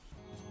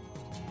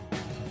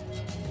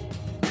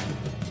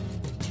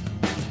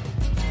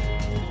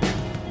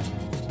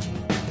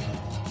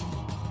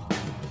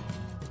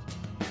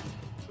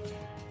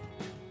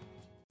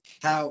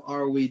How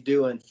are we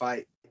doing,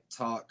 Fight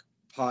Talk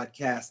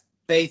Podcast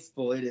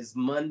faithful? It is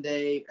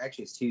Monday.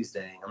 Actually, it's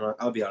Tuesday.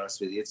 I'll be honest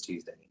with you. It's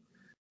Tuesday.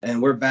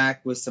 And we're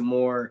back with some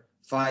more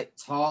Fight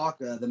Talk.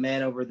 The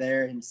man over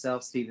there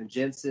himself, Steven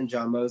Jensen,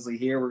 John Mosley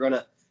here. We're going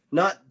to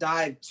not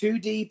dive too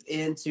deep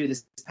into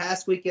this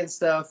past weekend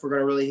stuff. We're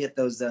going to really hit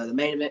those the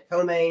main event,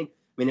 co-main. I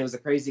mean, it was a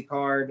crazy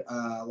card,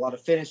 a lot of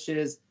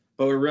finishes.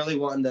 But we're really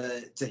wanting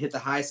to hit the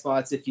high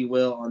spots, if you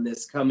will, on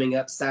this coming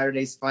up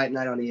Saturday's fight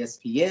night on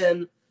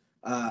ESPN.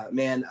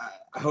 Man,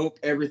 I hope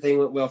everything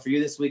went well for you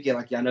this weekend.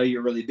 Like, I know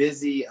you're really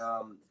busy.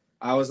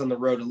 I was on the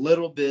road a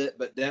little bit,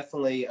 but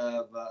definitely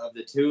of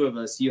the two of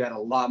us, you had a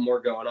lot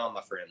more going on,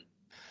 my friend.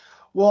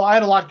 Well, I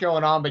had a lot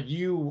going on, but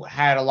you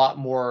had a lot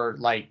more,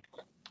 like,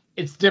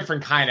 it's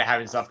different kind of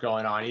having stuff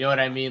going on. You know what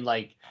I mean?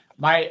 Like,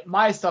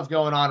 my stuff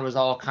going on was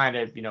all kind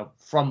of,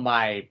 from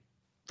my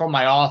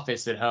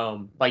office at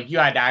home. Like, you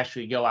had to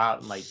actually go out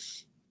and, like,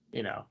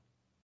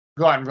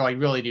 go out and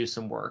really do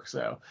some work.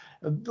 So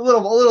a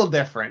little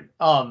different.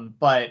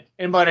 But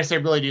when I say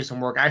really do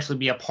some work, actually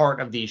be a part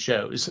of these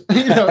shows.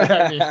 You know what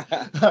I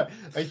mean?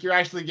 Like, you're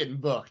actually getting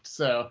booked.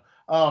 So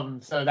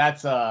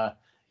that's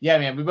yeah,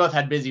 man, we both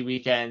had busy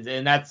weekends,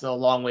 and that's a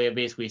long way of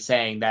basically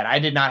saying that I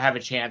did not have a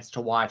chance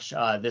to watch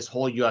this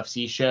whole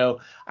UFC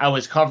show. I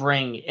was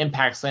covering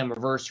Impact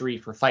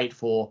Slammiversary for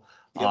Fightful,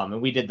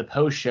 and we did the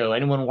post show.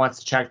 Anyone who wants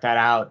to check that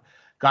out,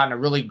 gotten a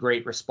really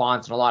great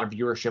response and a lot of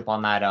viewership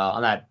on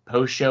that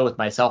post show with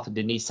myself and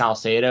Denise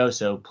Salcedo.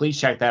 So please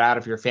check that out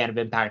if you're a fan of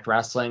Impact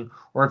Wrestling,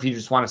 or if you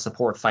just want to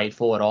support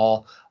Fightful at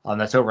all.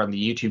 That's over on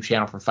the YouTube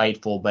channel for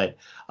Fightful. But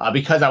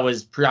because I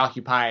was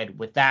preoccupied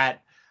with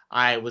that,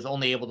 I was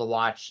only able to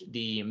watch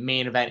the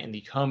main event and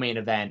the co-main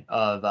event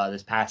of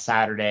this past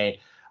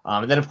Saturday.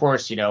 And then, of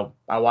course,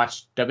 I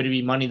watched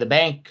WWE Money in the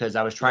Bank because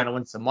I was trying to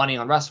win some money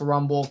on Wrestle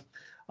Rumble.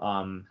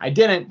 I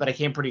didn't, but I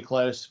came pretty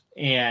close.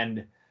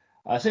 And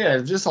so yeah,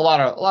 just a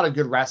lot of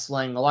good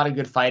wrestling, a lot of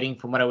good fighting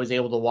from what I was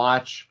able to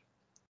watch.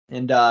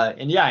 And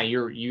yeah,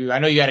 I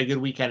know you had a good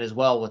weekend as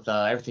well with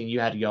everything you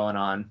had going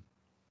on.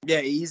 Yeah,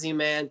 easy,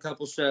 man.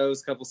 Couple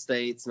shows, couple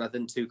states,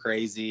 nothing too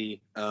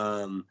crazy.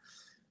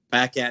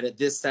 Back at it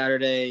this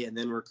Saturday, and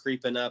then we're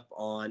creeping up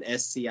on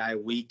SCI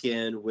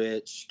weekend,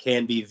 which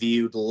can be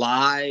viewed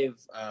live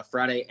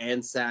Friday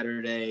and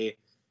Saturday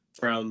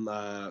from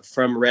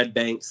Red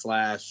Bank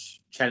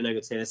 /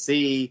 Chattanooga,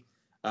 Tennessee.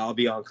 I'll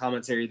be on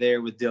commentary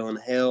there with Dylan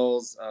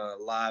Hales,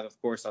 live, of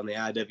course, on the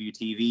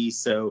IWTV.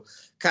 So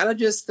kind of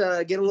just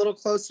getting a little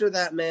closer to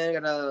that, man.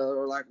 Got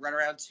like right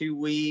around 2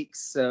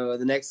 weeks. So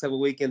the next couple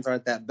weekends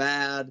aren't that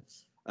bad.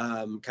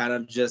 Kind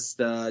of just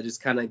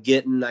kind of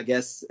getting, I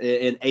guess,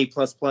 in A++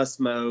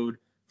 mode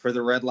for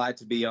the red light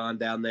to be on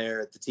down there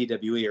at the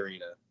TWE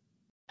arena.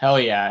 Hell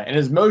yeah. And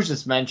as Moj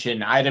just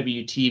mentioned,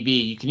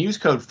 IWTV, you can use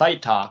code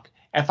Fight Talk,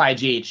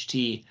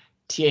 FIGHT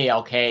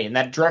TALK, and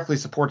that directly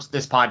supports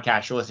this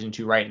podcast you're listening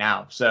to right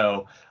now.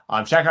 So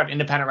check out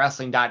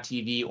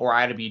independentwrestling.tv or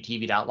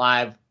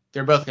IWTV.live.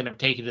 They're both going to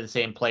take you to the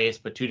same place,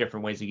 but two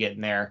different ways to get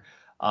in there.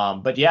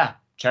 But yeah,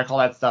 check all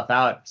that stuff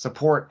out.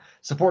 Support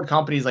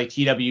companies like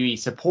TWE.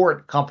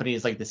 Support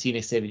companies like the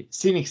Scenic City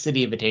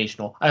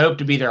Invitational. I hope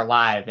to be there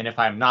live, and if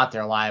I'm not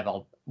there live,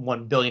 I'll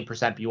 1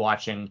 billion% be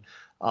watching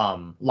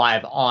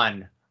live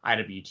on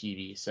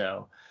IWTV.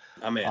 So,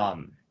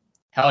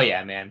 hell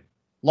yeah, man.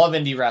 Love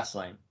indie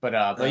wrestling, but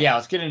yeah,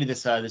 let's get into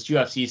this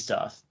UFC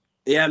stuff.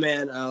 Yeah,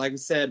 man. Like I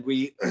said,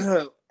 we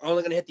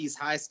only gonna hit these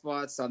high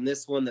spots on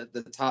this one.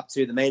 The top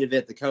two, the main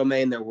event, the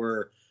co-main. There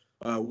were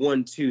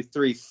 1, 2,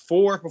 3,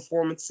 4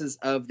 performances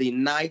of the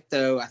night,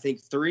 though. I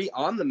think 3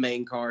 on the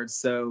main card.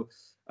 So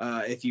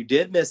if you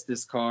did miss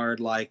this card,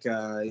 like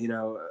we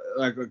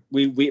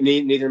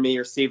neither me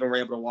or Steven were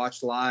able to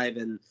watch live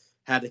and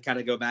had to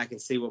kind of go back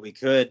and see what we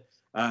could.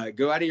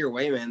 Go out of your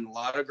way, man. A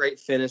lot of great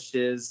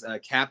finishes,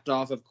 capped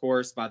off, of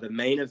course, by the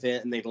main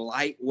event in the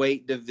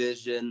lightweight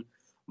division.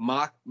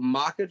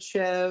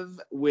 Makhachev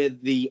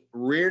with the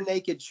rear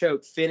naked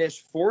choke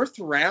finish, 4th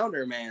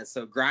rounder, man.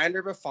 So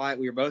grinder of a fight.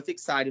 We were both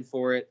excited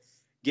for it.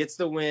 Gets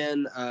the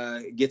win,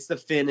 gets the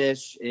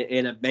finish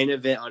in a main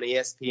event on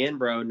ESPN,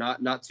 bro.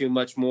 Not too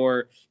much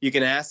more you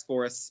can ask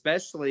for,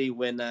 especially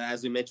when,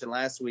 as we mentioned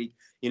last week,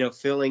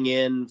 filling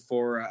in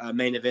for a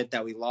main event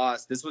that we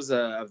lost. This was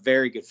a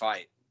very good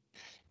fight.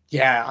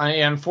 Yeah,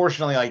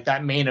 unfortunately, like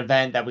that main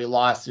event that we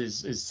lost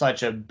is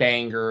such a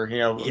banger.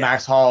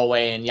 Max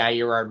Holloway and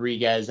Yair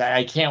Rodriguez.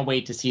 I can't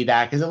wait to see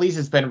that because at least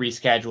it's been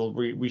rescheduled.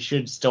 We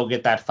should still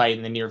get that fight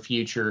in the near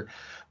future.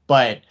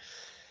 But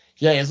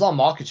yeah, Islam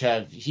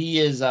Makhachev,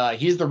 he's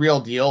the real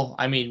deal.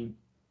 I mean,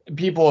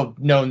 people have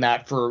known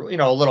that for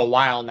a little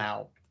while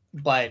now.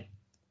 But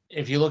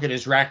if you look at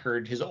his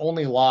record, his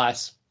only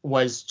loss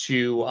was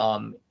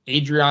to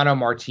Adriano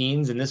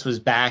Martins, and this was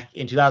back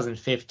in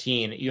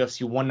 2015 at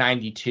UFC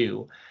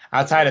 192.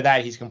 Outside of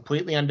that, he's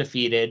completely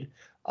undefeated.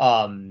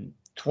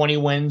 20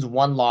 wins,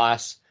 1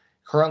 loss.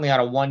 Currently on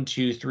a 1,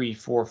 2, 3,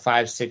 4,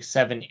 5, 6,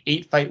 7,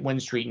 8 fight win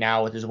streak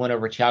now with his win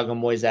over Thiago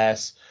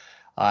Moises.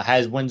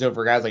 Has wins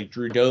over guys like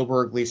Drew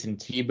Dober, Gleason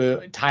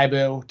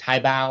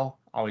Tybau.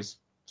 Always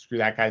screw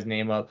that guy's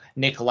name up.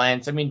 Nick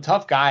Lentz. I mean,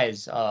 tough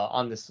guys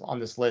on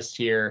this list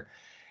here,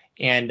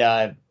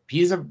 and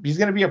he's going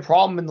to be a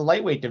problem in the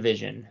lightweight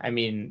division. I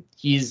mean,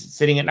 he's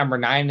sitting at number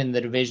 9 in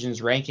the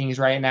division's rankings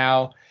right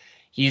now.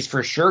 He's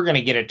for sure going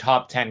to get a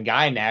top 10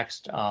 guy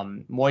next.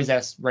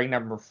 Moises ranked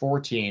number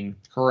 14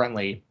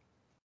 currently.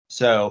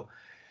 So,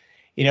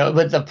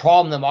 but the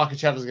problem that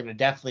Makhachev is going to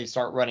definitely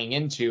start running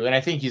into, and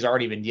I think he's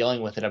already been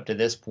dealing with it up to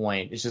this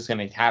point, it's just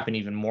going to happen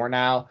even more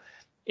now,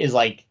 is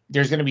like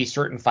there's going to be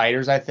certain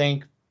fighters, I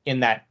think, in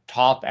that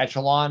top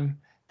echelon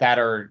that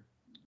are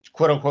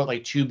quote unquote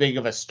like too big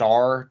of a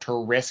star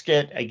to risk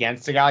it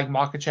against a guy like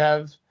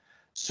Makhachev.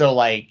 So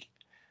like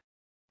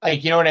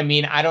you know what I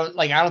mean? I don't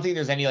think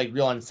there's any like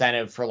real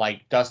incentive for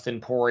like Dustin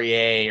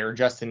Poirier or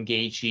Justin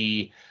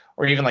Gaethje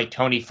or even like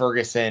Tony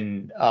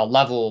Ferguson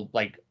level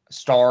like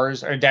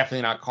stars, or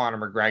definitely not Conor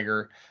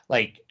McGregor.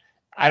 Like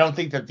I don't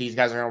think that these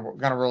guys are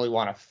going to really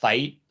want to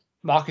fight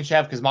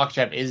Makhachev, because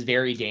Makhachev is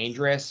very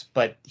dangerous,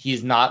 but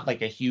he's not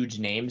like a huge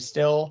name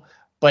still.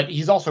 But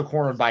he's also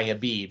cornered by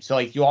Khabib, so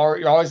like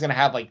you're always going to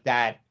have like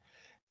that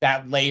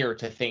layer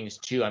to things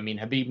too. I mean,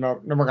 Khabib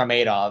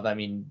Nurmagomedov, I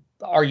mean,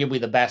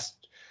 arguably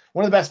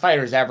one of the best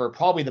fighters ever,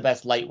 probably the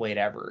best lightweight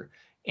ever,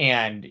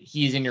 and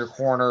he's in your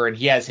corner, and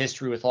he has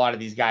history with a lot of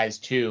these guys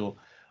too.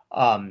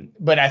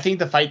 But I think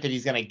the fight that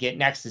he's going to get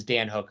next is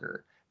Dan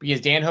Hooker,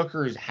 because Dan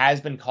Hooker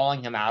has been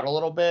calling him out a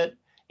little bit,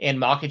 and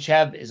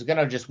Makhachev is going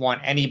to just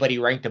want anybody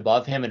ranked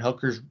above him, and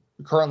Hooker's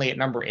currently at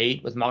number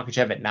 8 with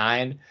Makhachev at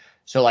 9.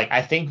 So, like,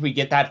 I think we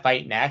get that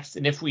fight next,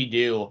 and if we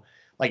do,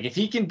 like, if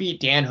he can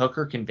beat Dan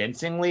Hooker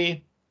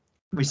convincingly,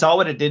 we saw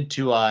what it did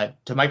to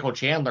Michael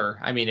Chandler.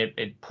 I mean,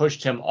 it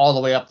pushed him all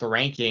the way up the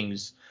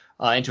rankings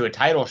into a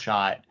title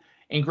shot.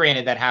 And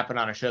granted, that happened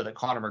on a show that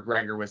Conor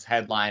McGregor was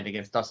headlined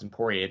against Dustin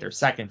Poirier, their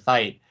second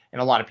fight,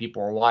 and a lot of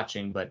people were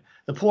watching. But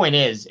the point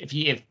is, if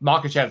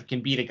Makhachev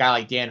can beat a guy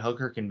like Dan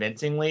Hooker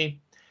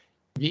convincingly,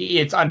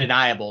 it's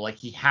undeniable. Like,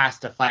 he has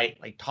to fight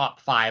like top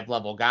 5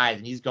 level guys,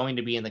 and he's going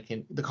to be in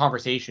the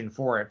conversation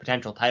for a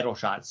potential title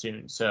shot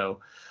soon.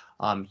 So,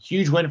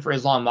 huge win for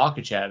Islam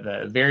Makhachev.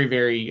 A very,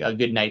 very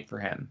good night for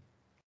him.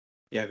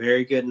 Yeah,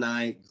 very good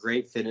night.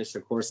 Great finish,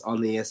 of course, on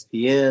the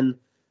ESPN.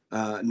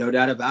 No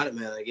doubt about it,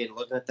 man. Again,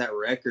 looking at that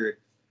record,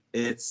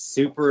 it's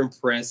super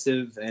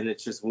impressive, and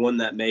it's just one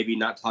that maybe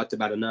not talked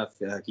about enough.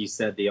 Like you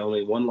said, the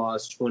only one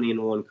loss,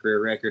 20-1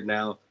 career record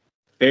now.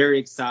 Very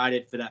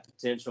excited for that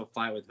potential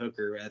fight with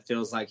Hooker. It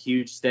feels like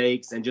huge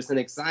stakes and just an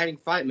exciting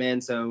fight, man.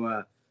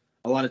 So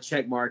a lot of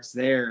check marks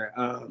there.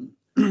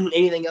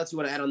 Anything else you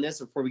want to add on this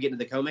before we get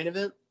into the co-main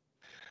event?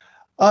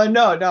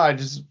 No.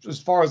 Just as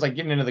far as like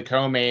getting into the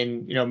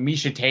co-main,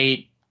 Miesha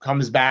Tate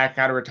comes back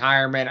out of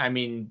retirement. I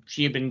mean,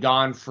 she had been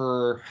gone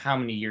for how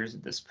many years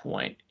at this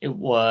point? It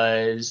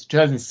was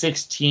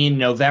 2016,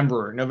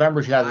 November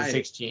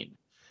 2016.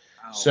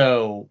 Wow.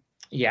 So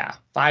yeah,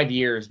 5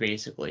 years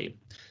basically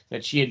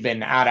that she had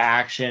been out of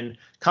action.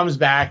 Comes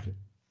back,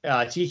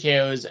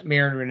 TKOs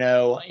Marion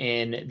Reneau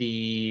in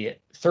the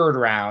 3rd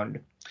round.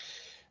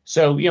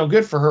 So,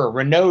 good for her.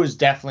 Renault's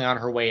definitely on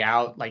her way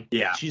out. Like,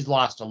 yeah, she's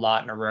lost a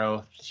lot in a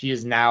row. She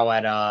is now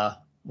at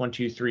 1,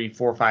 2, 3,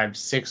 4, 5,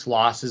 6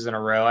 losses in a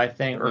row, I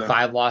think, or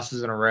 5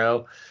 losses in a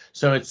row.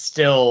 So it's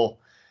still,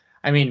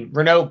 I mean,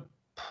 Renault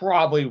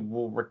probably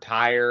will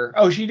retire.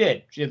 Oh, she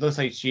did. It looks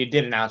like she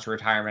did announce her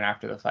retirement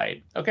after the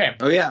fight. Okay.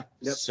 Oh, yeah.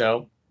 Yep.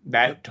 So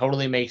that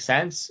totally makes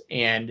sense.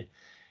 And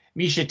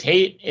Miesha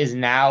Tate is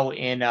now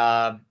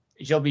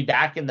she'll be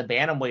back in the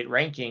bantamweight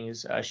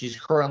rankings. She's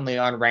currently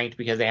unranked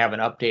because they haven't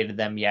updated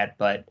them yet,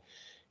 but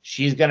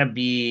she's going to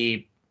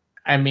be,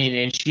 I mean,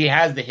 and she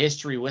has the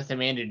history with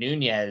Amanda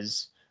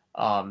Nunes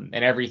and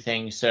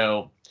everything.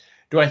 So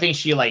do I think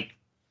she like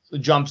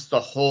jumps the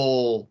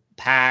whole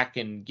pack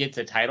and gets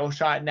a title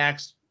shot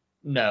next?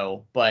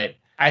 No, but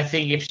I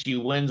think if she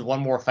wins one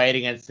more fight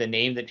against the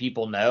name that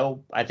people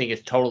know, I think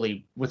it's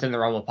totally within the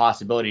realm of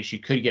possibility. She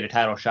could get a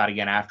title shot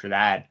again after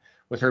that,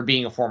 with her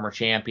being a former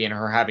champion,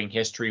 her having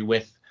history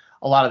with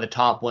a lot of the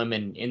top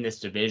women in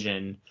this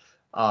division.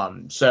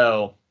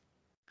 So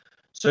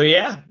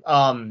yeah,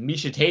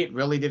 Miesha Tate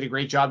really did a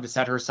great job to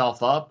set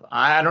herself up.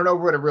 I don't know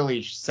what it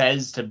really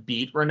says to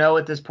beat Renault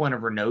at this point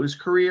of Renault's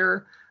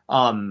career.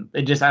 I don't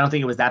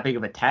think it was that big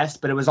of a test,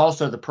 but it was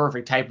also the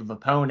perfect type of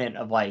opponent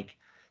of like,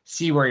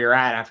 see where you're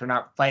at after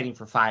not fighting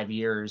for 5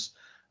 years.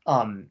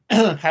 Kind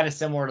of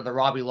similar to the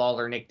Robbie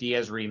Lawler Nick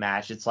Diaz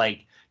rematch. It's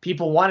like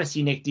people want to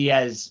see Nick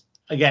Diaz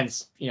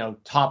against,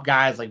 top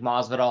guys like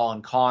Masvidal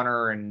and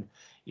Conor and,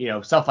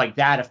 stuff like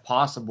that if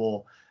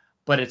possible.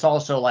 But it's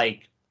also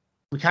like,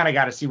 we kind of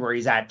got to see where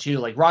he's at too.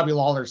 Like Robbie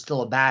Lawler's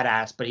still a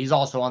badass, but he's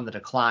also on the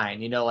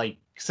decline, like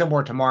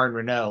similar to Marion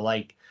Reneau.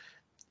 Like,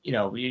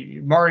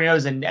 Marion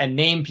Reneau's a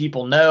name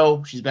people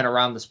know. She's been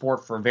around the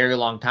sport for a very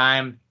long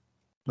time,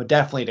 but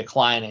definitely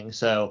declining.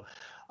 So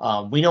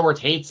we know where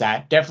Tate's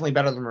at. Definitely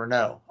better than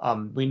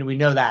Reneau. We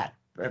know that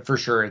for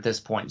sure at this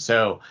point.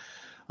 So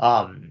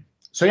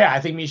yeah,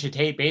 I think Miesha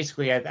Tate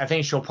basically, I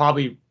think she'll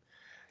probably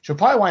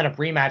wind up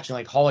rematching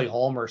like Holly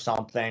Holm or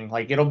something.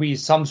 Like it'll be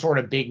some sort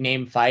of big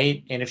name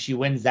fight, and if she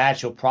wins that,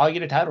 she'll probably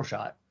get a title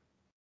shot.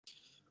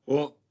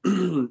 Well,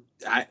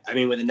 I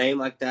mean, with a name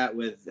like that,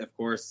 with of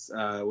course,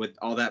 with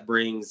all that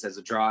brings as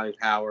a drawing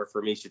power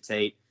for Miesha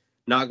Tate,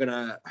 not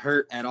gonna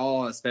hurt at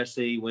all,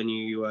 especially when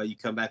you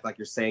come back like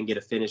you're saying, get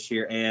a finish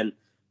here, and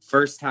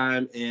first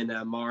time in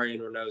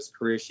Marion Renault's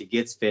career she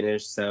gets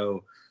finished,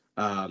 so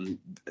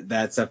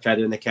that's a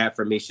feather in the cap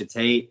for Miesha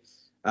Tate.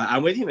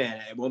 I'm with you,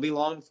 man. It won't be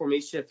long before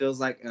Miesha feels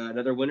like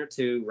another win or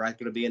two, right?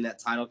 Going to be in that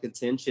title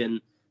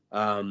contention.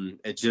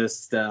 It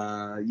just,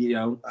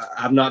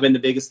 I've not been the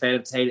biggest fan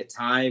of Tate at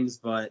times,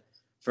 but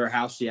for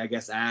how she, I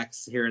guess,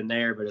 acts here and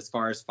there. But as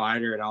far as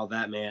fighter and all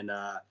that, man,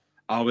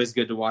 always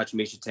good to watch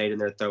Miesha Tate in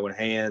there throwing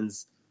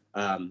hands.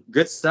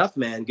 Good stuff,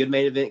 man. Good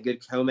main event,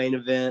 good co-main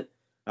event.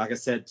 Like I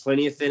said,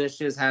 plenty of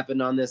finishes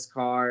happened on this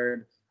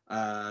card.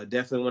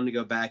 Definitely wanted to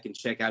go back and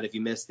check out if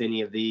you missed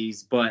any of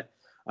these. But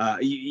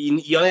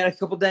you only had a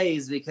couple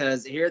days,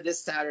 because here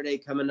this Saturday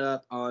coming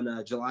up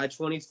on July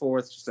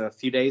 24th, just a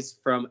few days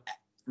from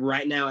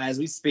right now as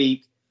we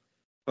speak,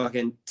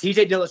 fucking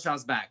TJ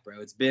Dillashaw's back, bro.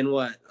 It's been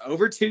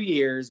over 2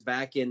 years.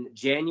 Back in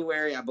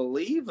January, I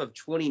believe, of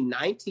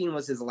 2019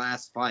 was his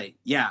last fight.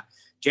 Yeah,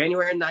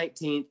 January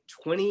 19th,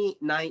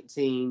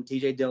 2019,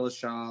 TJ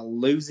Dillashaw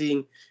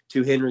losing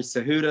to Henry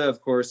Cejudo.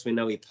 Of course, we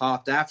know he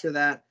popped after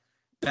that.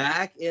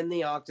 Back in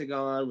the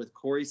octagon with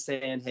Corey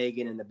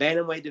Sandhagen in the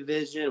bantamweight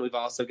division. We've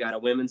also got a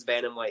women's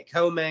bantamweight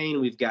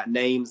co-main. We've got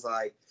names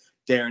like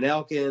Darren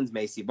Elkins,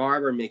 Macy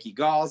Barber, Mickey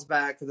Gall's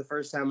back for the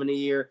first time in a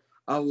year.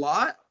 A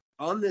lot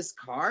on this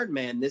card,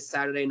 man, this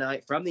Saturday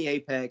night from the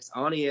Apex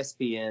on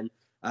ESPN.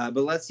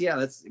 But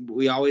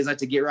we always like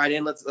to get right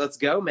in. Let's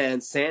go, man.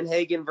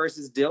 Sandhagen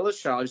versus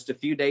Dillashaw, just a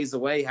few days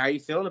away. How are you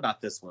feeling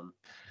about this one?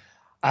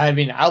 I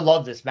mean, I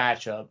love this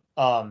matchup.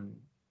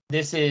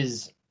 This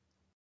is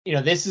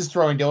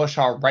throwing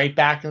Dillashaw right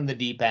back in the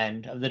deep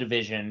end of the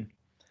division.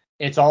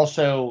 It's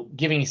also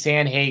giving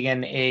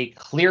Sandhagen a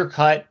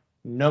clear-cut,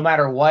 no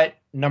matter what,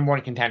 number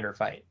one contender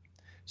fight.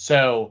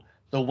 So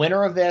the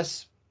winner of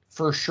this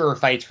for sure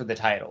fights for the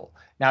title.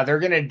 Now they're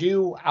going to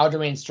do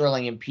Aljamain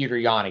Sterling and Peter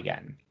Yan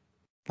again.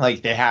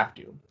 Like they have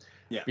to.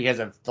 Yeah. Because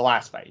of the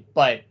last fight.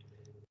 But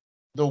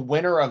the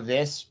winner of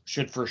this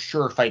should for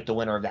sure fight the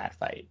winner of that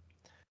fight.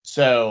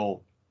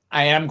 So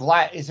I am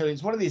glad. So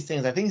it's one of these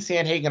things. I think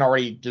Sandhagen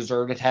already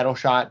deserved a title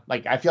shot.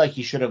 Like I feel like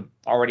he should have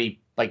already,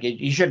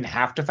 he shouldn't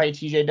have to fight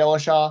TJ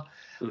Dillashaw.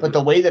 Mm-hmm. But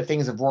the way that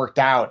things have worked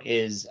out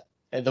is,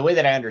 the way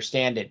that I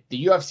understand it,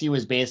 the UFC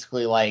was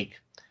basically like,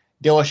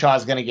 Dillashaw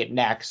is going to get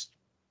next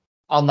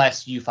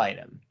unless you fight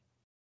him.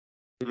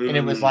 Mm-hmm. And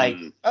it was like,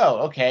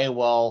 oh, okay,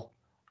 well,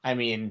 I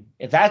mean,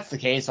 if that's the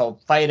case,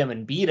 I'll fight him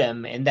and beat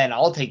him, and then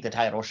I'll take the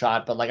title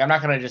shot. But I'm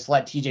not going to just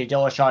let TJ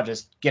Dillashaw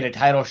just get a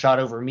title shot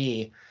over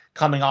me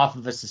coming off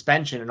of a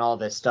suspension and all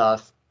this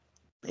stuff.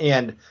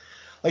 And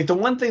the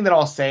one thing that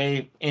I'll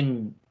say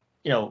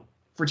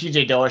for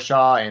TJ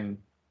Dillashaw, and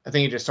I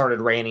think it just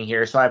started raining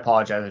here, so I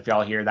apologize if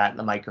y'all hear that in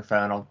the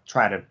microphone. I'll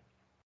try to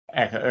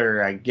echo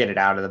or get it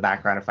out of the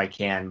background if I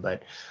can.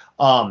 But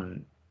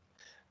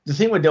the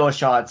thing with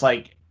Dillashaw,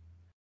 it's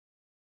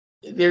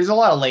there's a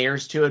lot of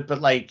layers to it, but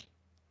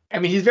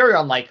he's very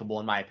unlikable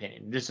in my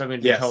opinion. Just, to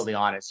be totally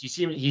honest.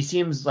 He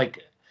seems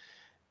like,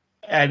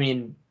 I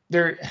don't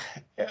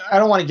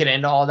want to get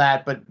into all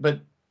that,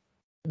 but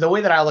the way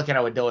that I look at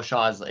it with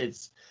Dillashaw is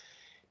it's,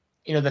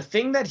 the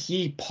thing that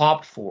he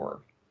popped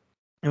for,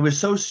 it was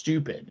so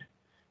stupid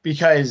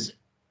because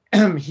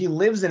he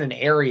lives in an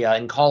area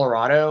in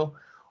Colorado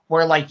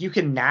where you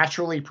can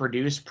naturally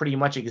produce pretty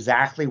much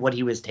exactly what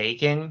he was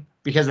taking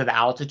because of the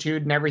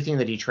altitude and everything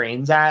that he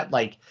trains at.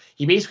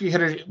 He basically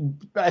could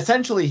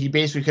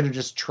have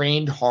just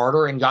trained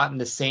harder and gotten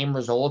the same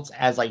results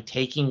as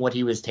taking what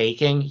he was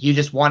taking. He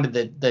just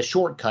wanted the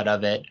shortcut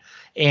of it.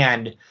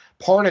 And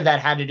part of that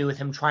had to do with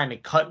him trying to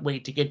cut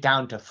weight to get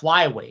down to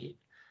flyweight,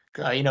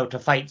 to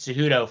fight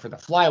Cejudo for the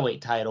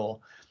flyweight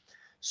title.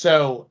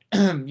 So,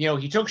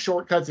 he took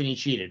shortcuts and he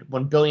cheated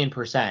 1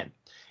 billion%.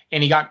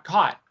 And he got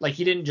caught.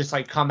 He didn't just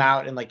come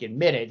out and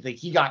admit it.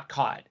 He got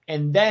caught.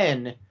 And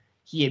then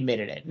he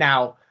admitted it.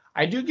 Now,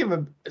 I do give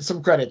him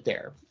some credit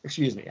there.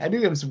 Excuse me. I do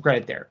give him some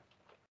credit there.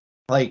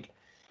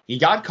 He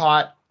got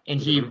caught and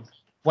he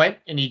went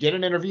and he did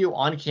an interview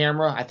on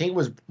camera. I think it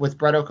was with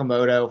Brett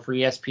Okamoto for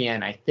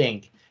ESPN. I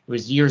think it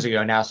was years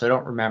ago now, so I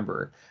don't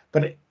remember.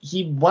 But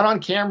he went on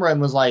camera and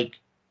was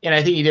and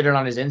I think he did it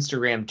on his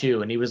Instagram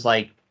too. And he was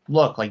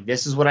look,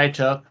 this is what I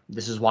took.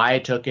 This is why I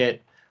took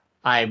it.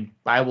 I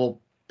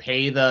will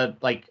pay the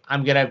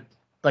I'm gonna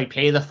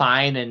pay the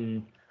fine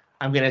and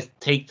I'm gonna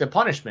take the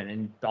punishment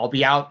and I'll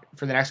be out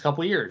for the next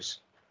couple of years.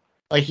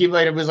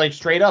 It was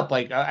straight up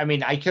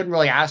I couldn't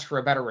really ask for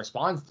a better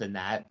response than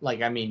that.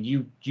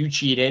 You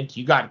cheated,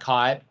 you got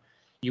caught,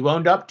 you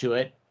owned up to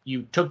it,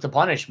 you took the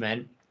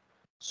punishment,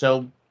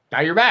 so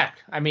now you're back.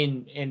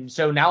 And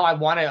so now I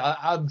want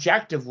to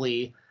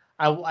objectively,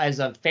 as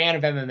a fan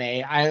of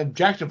MMA, I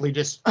objectively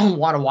just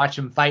want to watch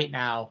him fight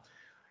now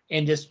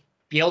and just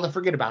be able to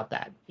forget about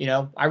that.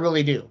 I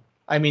really do.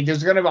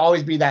 There's going to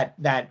always be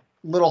that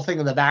little thing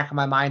in the back of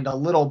my mind, a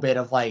little bit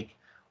of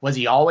was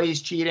he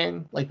always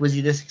cheating? Like, was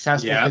he this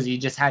successful because he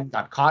just hadn't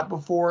got caught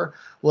before?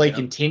 Will he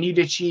continue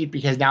to cheat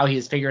because now he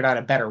has figured out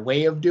a better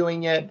way of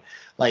doing it?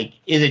 Like,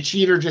 is a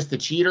cheater just a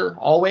cheater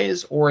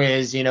always? Or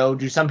is,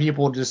 do some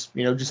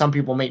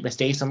people make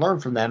mistakes and learn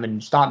from them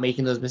and stop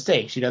making those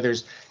mistakes?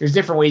 There's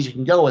different ways you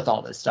can go with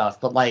all this stuff.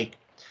 But, like,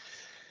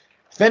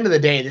 at the end of the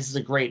day, this is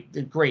a great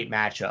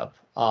matchup.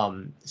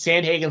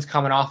 Sandhagen's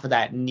coming off of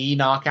that knee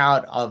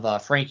knockout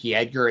of Frankie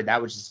Edgar.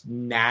 That was just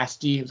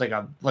nasty. It was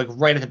like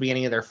right at the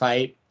beginning of their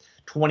fight,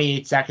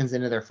 28 seconds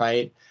into their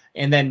fight.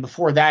 And then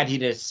before that, he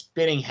did a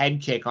spinning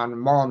head kick on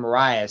Marlon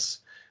Moraes.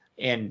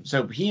 And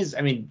so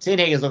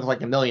Sandhagen's looking like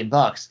 $1 million.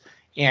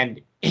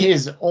 And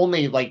his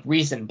only like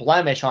recent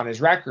blemish on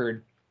his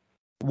record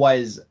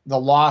was the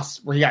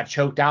loss where he got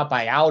choked out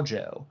by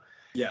Aljo.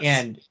 Yes.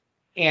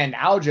 And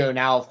Aljo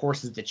now, of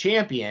course, is the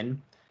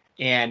champion.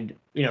 And,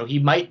 he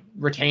might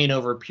retain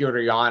over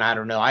Petr Yan. I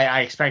don't know. I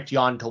expect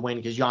Yan to win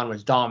because Yan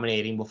was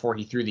dominating before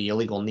he threw the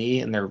illegal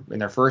knee in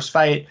their first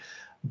fight.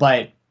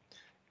 But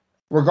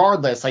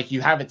regardless, like,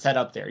 you have it set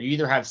up there. You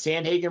either have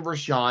Sandhagen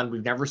versus Yan,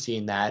 we've never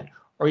seen that,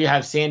 or you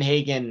have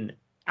Sandhagen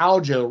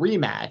Aljo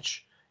rematch.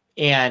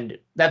 And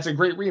that's a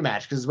great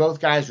rematch because both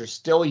guys are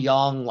still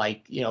young.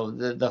 Like,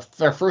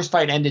 their first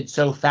fight ended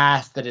so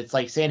fast that it's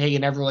like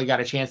Sandhagen never really got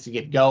a chance to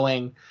get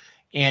going.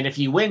 And if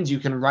he wins, you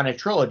can run a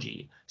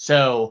trilogy.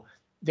 So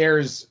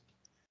there's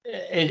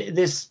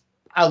this.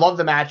 I love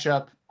the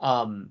matchup.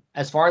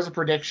 As far as a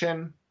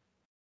prediction,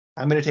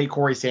 I'm going to take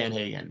Corey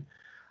Sandhagen.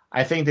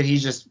 I think that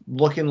he's just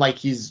looking like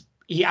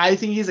I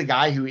think he's a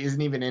guy who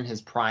isn't even in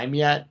his prime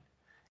yet.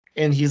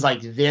 And he's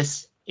like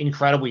this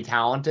incredibly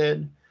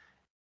talented.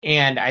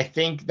 And I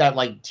think that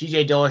like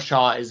TJ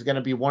Dillashaw is going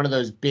to be one of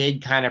those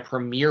big kind of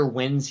premier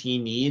wins he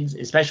needs,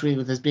 especially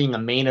with this being a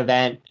main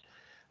event.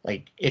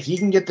 Like, if he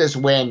can get this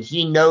win,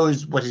 he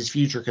knows what his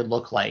future could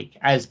look like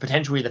as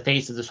potentially the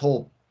face of this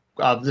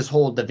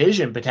whole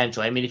division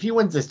potentially. I mean, if he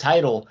wins this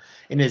title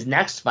in his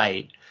next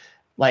fight,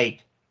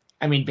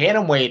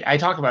 bantamweight, I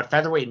talk about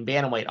featherweight and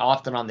bantamweight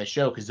often on this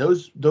show because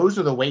those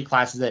are the weight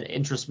classes that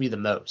interest me the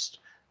most.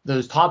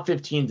 Those top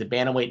 15s at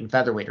bantamweight and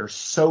featherweight are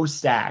so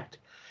stacked.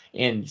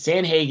 And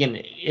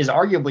Sandhagen is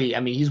arguably,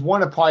 he's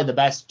one of probably the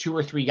best 2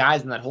 or 3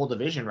 guys in that whole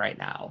division right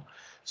now.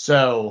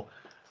 So,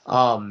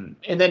 and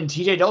then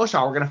TJ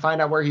Dillashaw, we're going to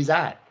find out where he's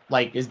at.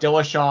 Like, is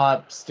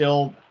Dillashaw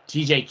still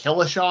TJ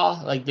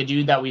Killashaw? Like, the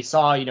dude that we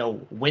saw,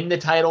 win the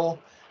title?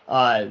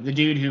 The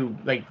dude who,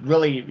 like,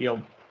 really,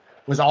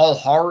 was all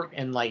heart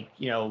and, like,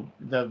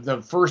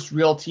 the first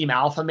real team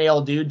alpha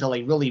male dude to,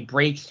 like, really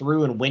break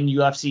through and win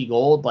UFC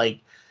gold? Like,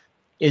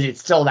 is it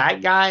still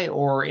that guy,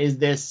 or is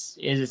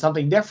it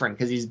something different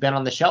because he's been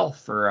on the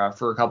shelf for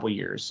a couple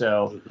years?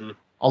 So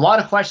a lot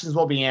of questions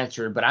will be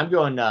answered, but I'm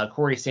going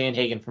Corey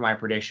Sandhagen for my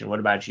prediction.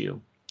 What about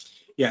you?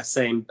 Yeah,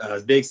 same.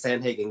 Big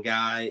Sandhagen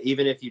guy.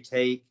 Even if you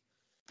take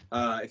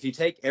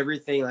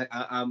everything, like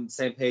I'm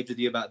same page with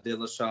you about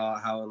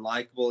Dillashaw, how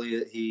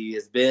unlikable he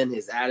has been,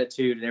 his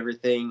attitude and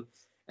everything.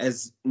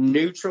 As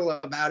neutral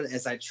about it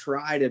as I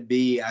try to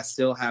be, I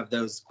still have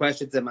those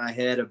questions in my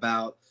head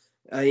about,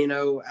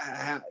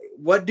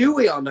 what do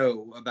we all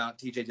know about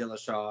TJ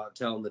Dillashaw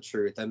telling the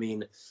truth? I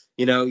mean,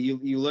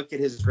 you look at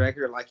his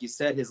record, like you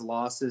said, his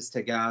losses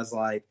to guys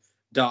like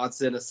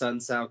Dodson,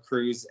 Assunção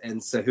Cruz, and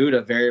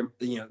Cejudo,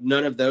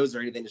 none of those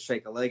are anything to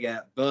shake a leg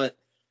at. But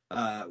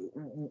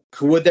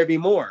would there be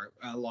more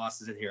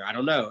losses in here? I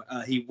don't know.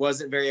 He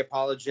wasn't very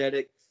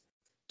apologetic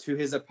to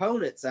his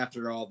opponents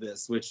after all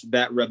this, which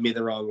that rubbed me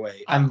the wrong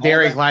way. I'm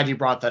very glad you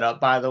brought that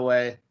up, by the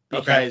way,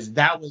 because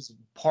that was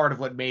part of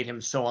what made him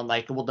so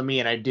unlikable to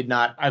me. And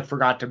I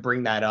forgot to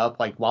bring that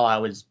up, like, while I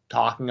was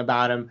talking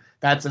about him.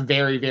 That's a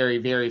very, very,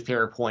 very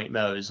fair point,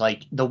 Mose.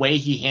 Like, the way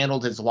he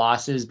handled his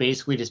losses,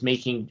 basically just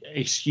making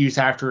excuse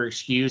after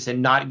excuse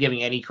and not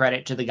giving any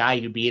credit to the guy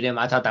who beat him.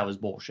 I thought that was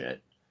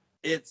bullshit.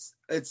 It's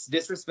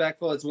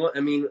disrespectful.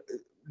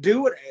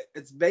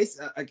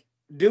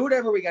 Do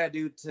whatever we got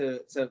to do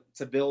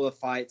to build a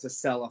fight, to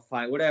sell a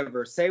fight,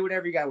 whatever. Say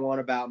whatever you guys want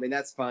about me.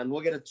 That's fine.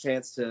 We'll get a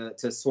chance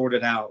to sort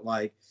it out.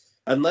 Like,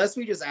 unless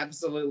we just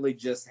absolutely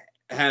just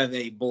have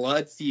a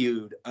blood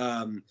feud,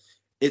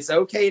 it's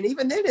okay. And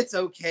even then, it's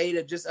okay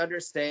to just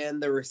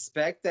understand the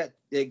respect that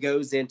it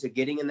goes into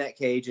getting in that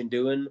cage and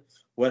doing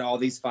what all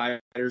these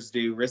fighters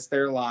do, risk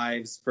their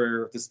lives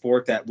for the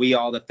sport that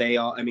they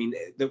all.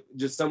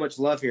 Just so much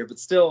love here, but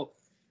still.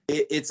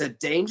 It's a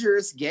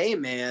dangerous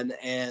game, man,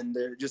 and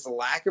there's just a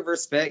lack of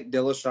respect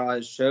Dillashaw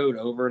has showed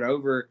over and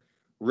over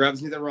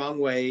rubs me the wrong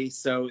way.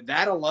 So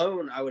that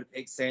alone, I would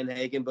pick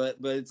Sandhagen, but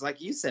it's like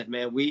you said,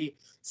 man,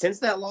 since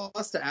that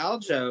loss to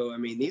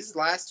Aljo, these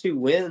last 2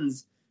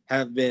 wins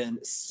have been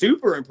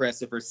super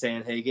impressive for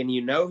Sandhagen.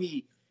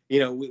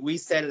 We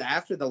said it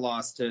after the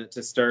loss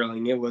to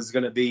Sterling, it was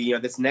going to be,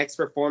 this next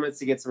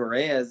performance against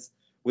Moraes,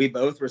 we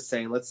both were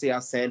saying, let's see how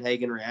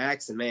Sandhagen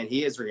reacts, and man,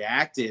 he has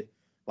reacted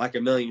like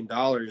 $1 million.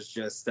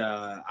 Just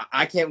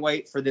I can't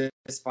wait for this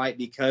fight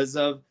because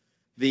of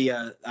the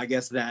I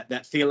guess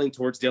that feeling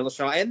towards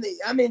Dillashaw, and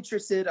I'm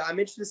interested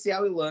to see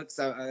how he looks.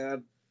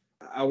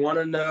 I want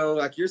to know,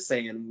 like you're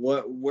saying,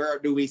 where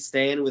do we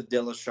stand with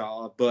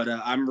Dillashaw? But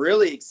I'm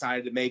really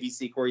excited to maybe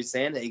see Corey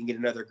Sandhagen get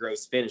another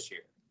gross finish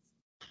here.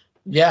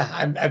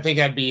 Yeah, I think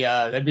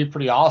that'd be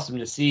pretty awesome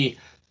to see.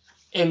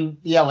 And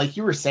yeah, like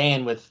you were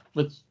saying with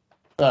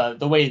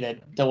the way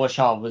that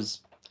Dillashaw was,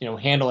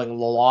 handling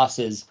the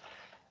losses,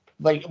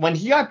 like when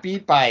he got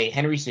beat by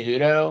Henry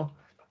Cejudo,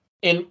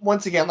 and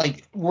once again,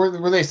 like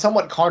were they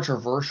somewhat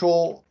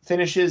controversial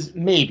finishes?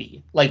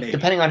 Maybe, like Maybe.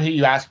 Depending on who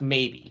you ask,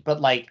 maybe. But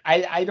like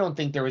I don't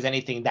think there was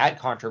anything that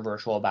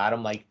controversial about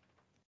him. Like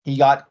he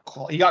got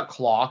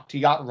clocked, he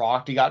got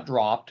rocked, he got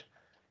dropped,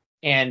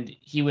 and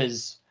he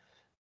was,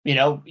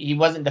 he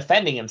wasn't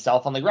defending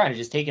himself on the ground. He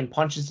just taking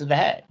punches to the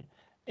head.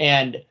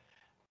 And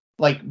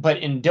but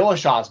in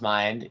Dillashaw's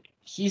mind,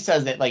 he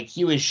says that like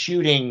he was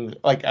shooting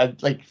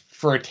like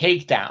for a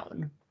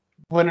takedown,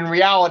 when in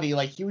reality,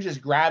 like he was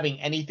just grabbing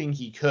anything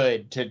he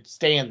could to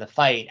stay in the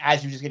fight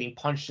as he was just getting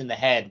punched in the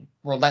head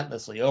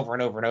relentlessly over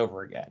and over and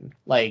over again.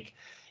 Like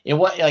it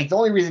was like the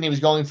only reason he was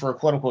going for a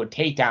quote unquote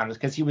takedown is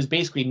because he was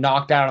basically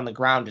knocked out on the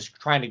ground just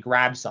trying to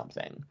grab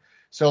something.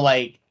 So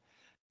like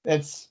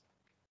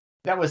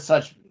that was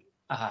such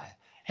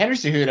Henry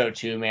Cejudo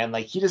too, man.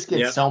 Like he just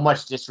gets so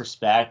much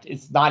disrespect.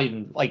 It's not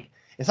even.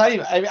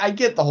 I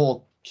get the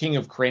whole King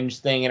of Cringe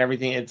thing and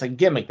everything. It's a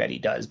gimmick that he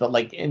does, but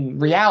like in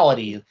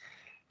reality,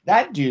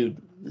 that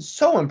dude was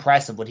so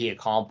impressive what he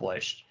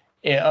accomplished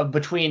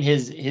between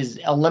his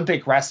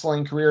Olympic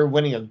wrestling career,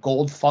 winning a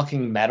gold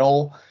fucking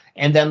medal,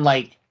 and then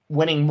like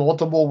winning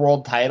multiple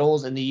world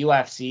titles in the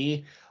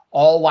UFC,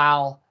 all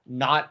while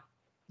not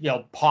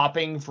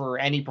popping for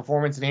any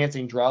performance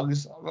enhancing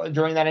drugs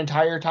during that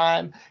entire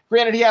time.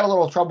 Granted, he had a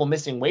little trouble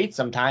missing weight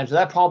sometimes, but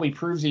that probably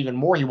proves even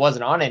more he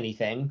wasn't on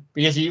anything,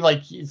 because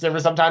there were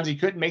sometimes he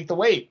couldn't make the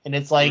weight, and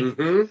it's like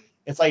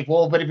it's like,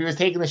 well, but if he was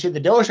taking the shit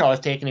that Dillashaw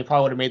was taking, he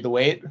probably would have made the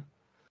weight.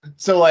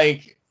 So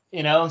like,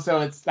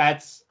 so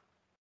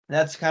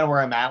that's kind of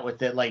where I'm at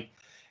with it. Like,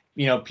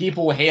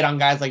 people hate on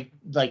guys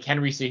like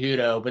Henry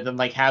Cejudo, but then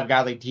like have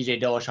guys like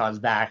TJ Dillashaw's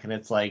back, and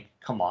it's like,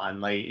 come on,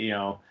 like,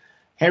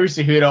 Henry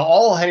Cejudo,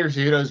 all Henry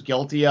Cejudo is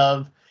guilty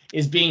of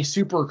is being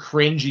super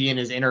cringy in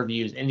his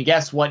interviews. And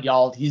guess what,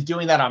 y'all? He's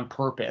doing that on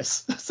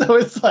purpose. So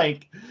it's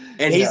like...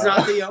 And he's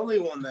not the only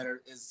one that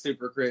is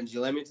super cringy,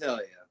 let me tell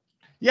you.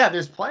 Yeah,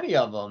 there's plenty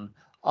of them.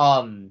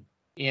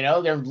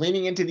 They're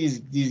leaning into these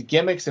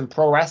gimmicks and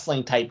pro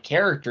wrestling type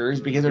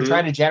characters because they're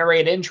trying to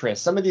generate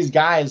interest. Some of these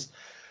guys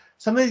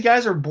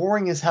are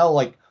boring as hell.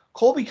 Like,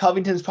 Colby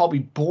Covington's probably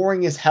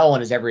boring as hell in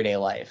his everyday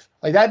life.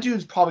 Like, that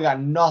dude's probably got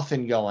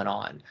nothing going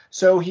on.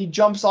 So he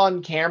jumps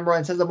on camera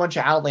and says a bunch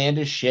of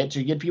outlandish shit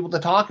to get people to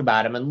talk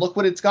about him, and look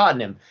what it's gotten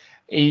him.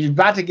 He's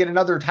about to get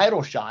another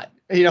title shot.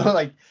 There's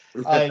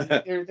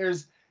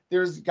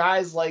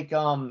guys like,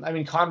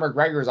 Conor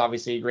McGregor is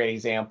obviously a great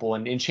example,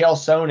 and Chael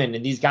Sonnen,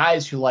 and these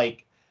guys who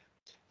like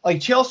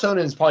Chael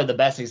Sonnen is probably the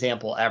best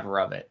example ever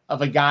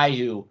of a guy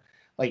who,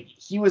 like,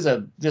 he was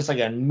just like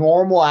a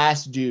normal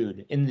ass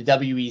dude in the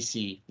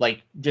WEC,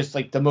 like just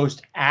like the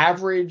most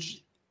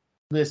average,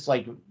 this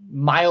like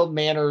mild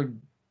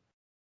mannered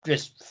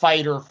just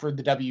fighter for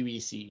the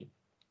WEC,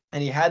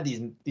 and he had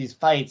these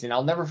fights, and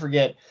I'll never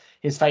forget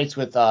his fights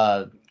with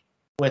Paulo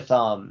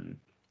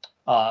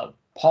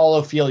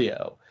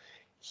Filho.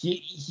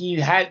 He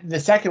had the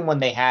second one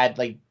they had,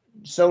 like,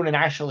 Sonnen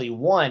actually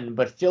won,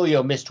 but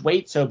Filho missed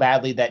weight so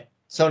badly that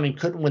Sonnen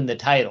couldn't win the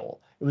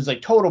title. It was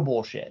like total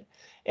bullshit.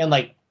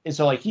 And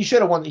so he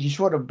should have won. He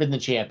should have been the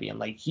champion.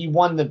 Like, he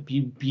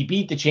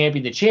beat the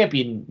champion. The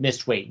champion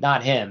missed weight,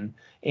 not him.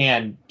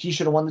 And he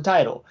should have won the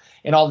title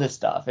and all this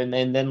stuff. And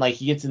then like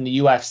he gets in the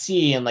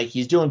UFC and like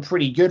he's doing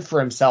pretty good for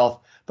himself,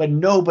 but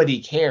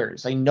nobody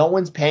cares. Like, no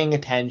one's paying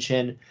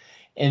attention.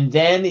 And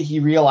then he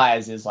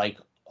realizes, like,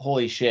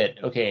 holy shit,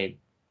 okay,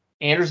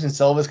 Anderson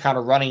Silva's kind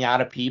of running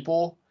out of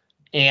people,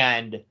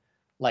 and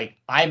like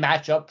I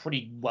match up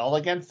pretty well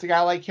against a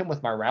guy like him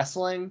with my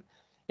wrestling.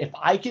 If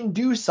I can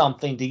do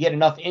something to get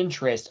enough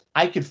interest,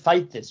 I could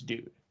fight this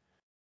dude.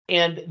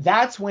 And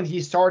that's when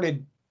he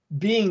started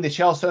being the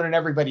Chael Sonnen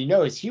everybody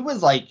knows. He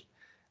was like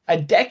a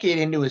decade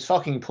into his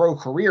fucking pro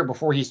career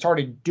before he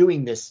started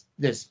doing this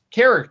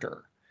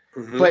character.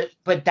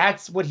 But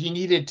that's what he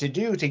needed to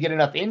do to get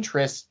enough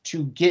interest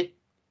to get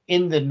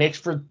in the mix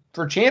for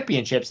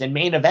championships and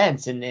main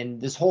events and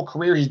this whole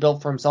career he's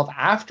built for himself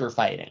after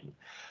fighting.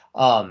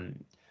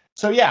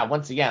 So yeah,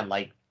 once again,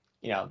 like,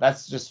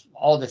 that's just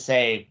all to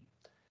say,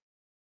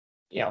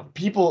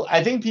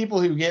 I think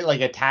people who get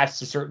like attached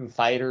to certain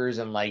fighters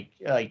and like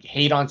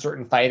hate on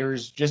certain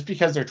fighters just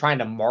because they're trying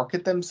to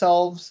market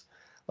themselves,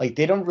 like,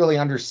 they don't really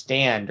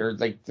understand, or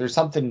like there's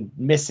something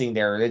missing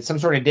there. It's some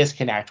sort of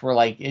disconnect where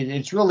like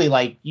it's really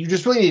like you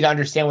just really need to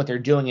understand what they're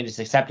doing and just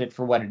accept it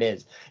for what it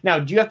is. Now,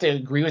 do you have to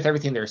agree with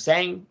everything they're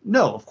saying?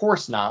 No, of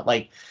course not.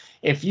 Like,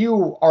 if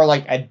you are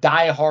like a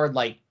diehard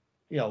like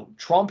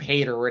Trump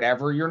hater or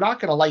whatever, you're not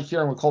gonna like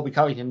hearing what Colby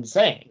Covington is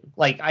saying.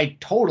 Like, I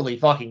totally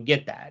fucking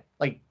get that,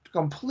 like,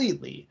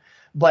 completely.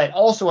 But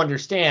also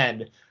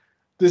understand,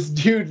 this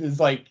dude is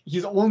like,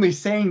 he's only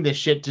saying this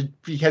shit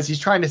because he's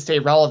trying to stay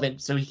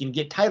relevant so he can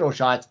get title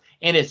shots,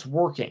 and it's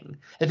working.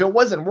 If it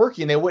wasn't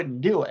working, they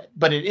wouldn't do it,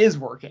 but it is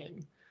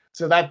working.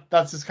 So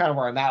that's just kind of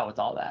where I'm at with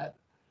all that.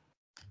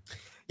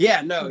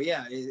 Yeah, no,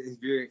 yeah.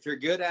 If you're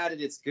good at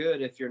it, it's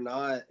good. If you're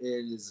not, it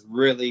is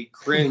really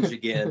cringe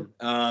again.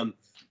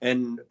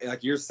 And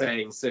like you're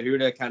saying,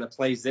 Cejudo kind of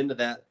plays into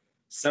that.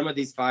 Some of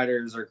these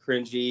fighters are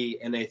cringy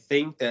and they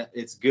think that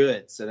it's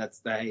good. So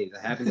hey,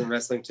 that happens in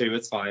wrestling too.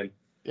 It's fine.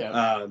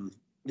 Yeah.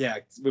 Yeah,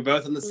 we're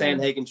both on the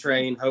Sandhagen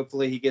train.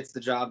 Hopefully he gets the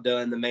job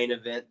done. The main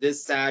event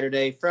this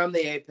Saturday from the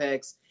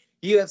Apex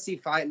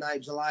UFC Fight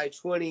Night, July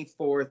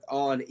 24th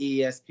on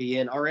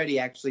ESPN. Already,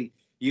 actually,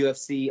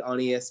 UFC on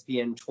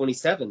ESPN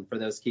 27 for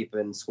those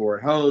keeping score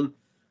at home.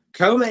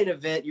 Co-main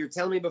event, you're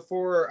telling me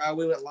before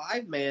we went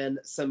live, man,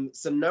 some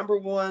number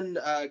one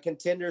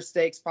contender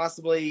stakes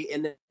possibly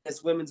in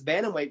this women's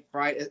bantamweight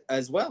fight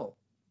as well.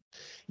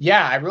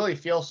 Yeah, I really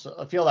feel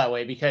that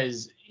way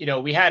because,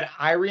 we had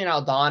Irene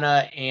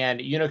Aldana and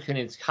Yuna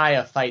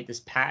Kunitskaya fight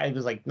it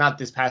was like not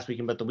this past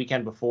weekend, but the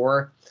weekend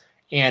before.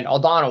 And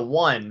Aldana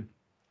won.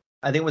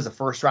 I think it was a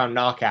first round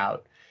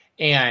knockout.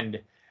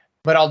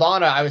 But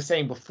Aldana, I was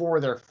saying before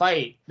their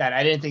fight that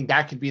I didn't think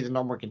that could be the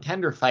number one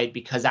contender fight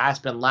because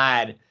Aspen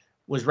Ladd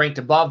was ranked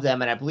above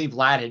them. And I believe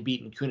Ladd had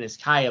beaten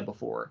Kunitskaya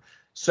before.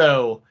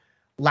 So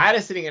Ladd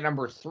is sitting at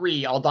number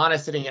 3. Aldana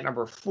is sitting at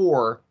number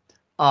 4.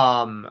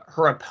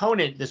 Her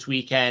opponent this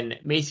weekend,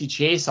 Macy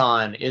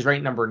Chiasson, is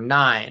ranked number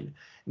 9.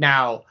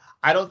 Now,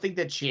 I don't think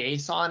that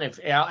Chiasson, if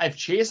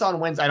Chiasson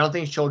wins, I don't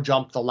think she'll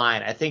jump the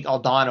line. I think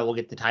Aldana will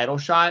get the title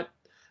shot.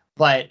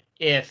 But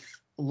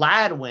if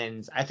Ladd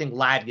wins, I think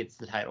Ladd gets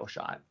the title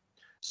shot.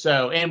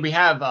 So, and we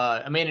have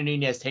Amanda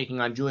Nunes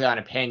taking on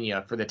Juliana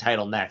Pena for the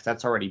title next.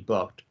 That's already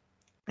booked.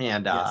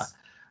 And, yes.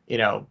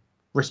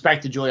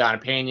 Respect to Juliana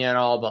Pena and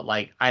all, but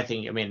I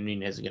think Amanda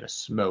Nunes is going to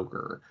smoke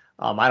her.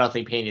 I don't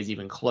think Pena is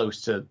even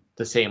close to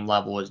the same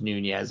level as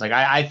Nunes.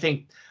 I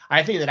think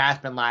that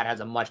Aspen Ladd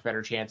has a much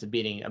better chance of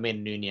beating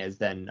Amanda Nunes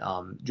than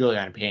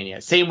Juliana Pena.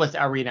 Same with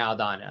Irene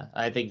Aldana.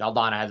 I think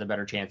Aldana has a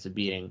better chance of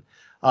beating.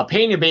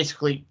 Pena,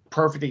 basically,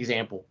 perfect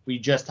example. We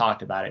just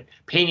talked about it.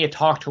 Pena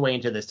talked her way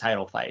into this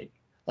title fight,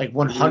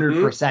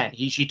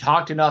 100%. She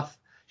talked enough.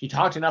 She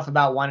talked enough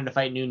about wanting to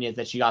fight Nunes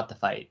that she got the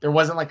fight. There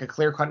wasn't a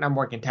clear-cut number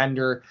one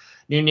contender.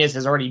 Nunes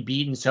has already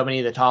beaten so many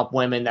of the top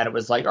women that it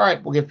was all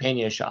right, we'll give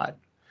Pena a shot.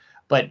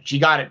 But she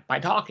got it by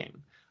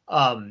talking.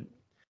 Now,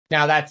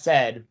 that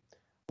said,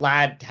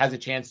 Ladd has a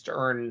chance to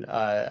earn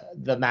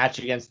the match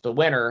against the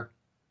winner.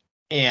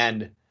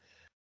 And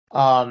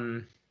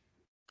I'm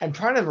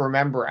trying to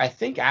remember. I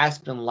think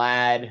Aspen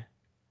Ladd.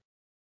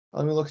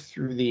 Let me look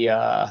through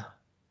the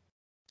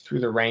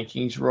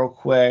rankings real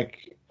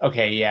quick.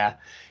 Okay, yeah.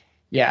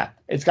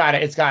 It's got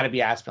to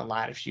be Aspen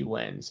Ladd if she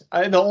wins.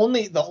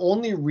 The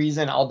only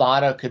reason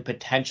Aldana could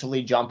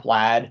potentially jump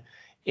Ladd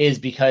is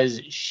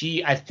because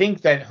I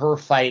think that her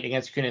fight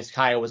against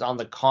Kunitskaya was on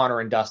the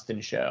Connor and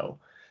Dustin show.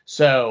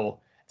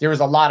 So there was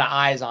a lot of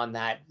eyes on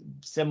that,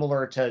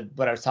 similar to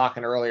what I was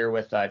talking earlier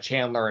with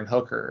Chandler and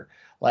Hooker.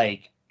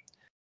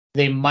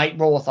 They might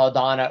roll with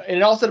Aldana. And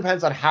it also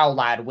depends on how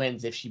Ladd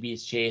wins if she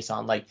beats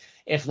Chiasson.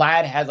 If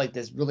Ladd has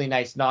this really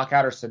nice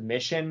knockout or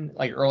submission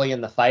early in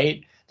the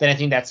fight, then I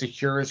think that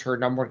secures her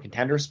number one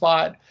contender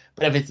spot.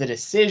 But if it's a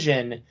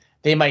decision,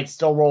 they might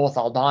still roll with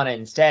Aldana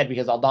instead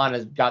because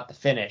Aldana's got the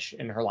finish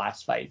in her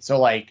last fight.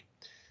 So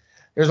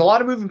there's a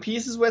lot of moving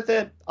pieces with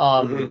it.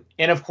 And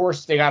of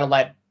course they got to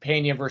let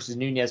Pena versus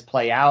Nunes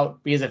play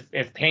out because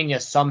if Pena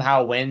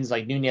somehow wins,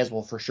 Nunes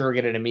will for sure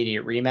get an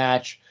immediate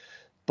rematch.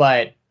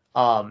 But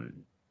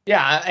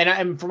yeah,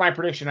 and for my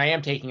prediction, I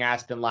am taking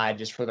Aspen Ladd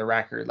just for the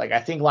record. I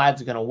think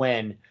Ladd's going to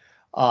win.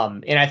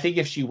 And I think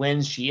if she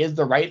wins, she is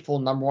the rightful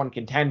number one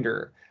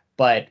contender.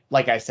 But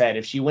like I said,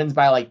 if she wins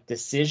by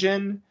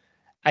decision,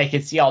 I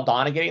could see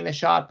Aldana getting the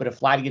shot. But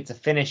if Ladd gets a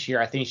finish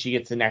here, I think she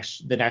gets the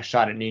next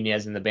shot at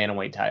Nunes in the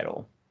bantamweight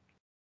title.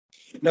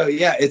 No,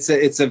 yeah, it's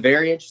a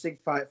very interesting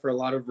fight for a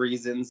lot of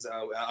reasons.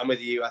 I'm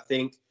with you. I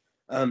think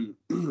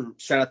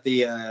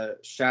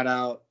shout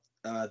out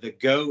the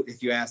GOAT,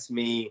 if you ask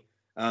me.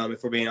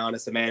 If we're being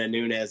honest, Amanda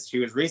Nunes. She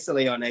was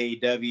recently on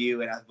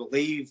AEW, and I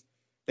believe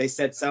they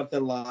said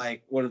something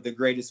like one of the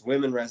greatest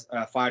women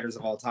fighters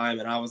of all time.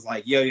 And I was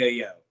like, yo.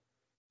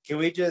 Can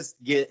we just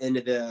get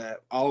into the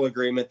all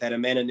agreement that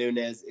Amanda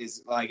Nunes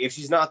is if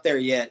she's not there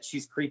yet,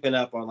 she's creeping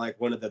up on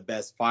one of the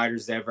best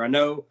fighters ever. I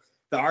know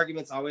the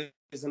argument's always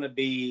going to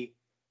be,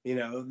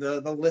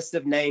 the list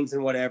of names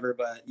and whatever,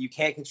 but you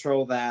can't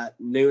control that.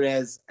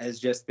 Nunes has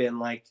just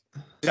been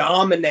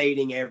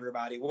dominating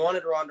everybody.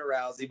 Wanted Ronda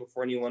Rousey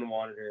before anyone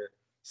wanted her.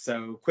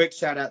 So quick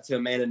shout out to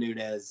Amanda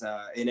Nunes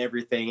in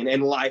everything and in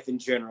life in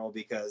general,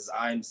 because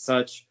I'm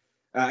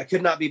I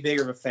could not be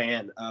bigger of a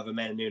fan of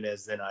Amanda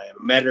Nunes than I am.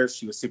 I met her.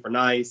 She was super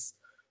nice.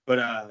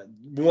 But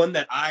one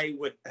that I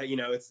would,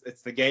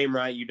 it's the game,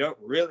 right? You don't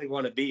really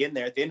want to be in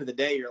there. At the end of the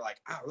day, you're I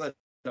really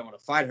don't want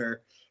to fight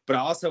her. But I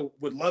also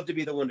would love to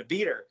be the one to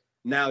beat her.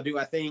 Now, do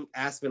I think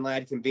Aspen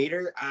Ladd can beat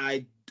her?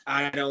 I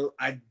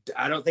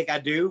don't think I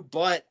do.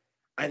 But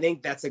I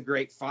think that's a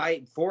great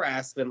fight for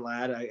Aspen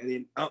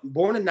Ladd.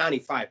 Born in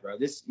 95, bro.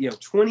 This,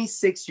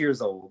 26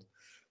 years old.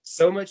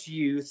 so much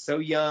youth, so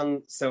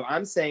young. So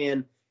I'm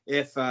saying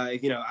if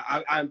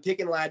I'm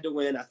picking Ladd to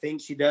win. I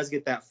think she does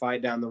get that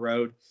fight down the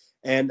road.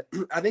 And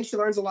I think she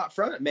learns a lot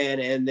from it, man.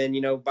 And then,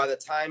 by the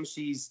time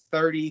she's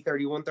 30,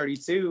 31,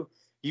 32,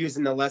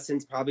 using the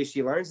lessons probably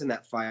she learns in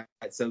that fight.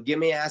 So give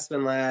me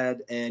Aspen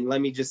Ladd, and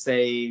let me just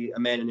say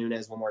Amanda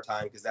Nunes one more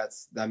time, because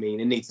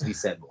it needs to be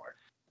said more.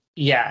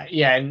 Yeah.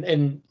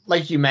 And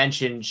like you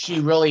mentioned, she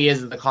really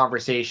is the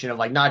conversation of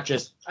like, not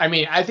just,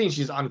 I think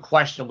she's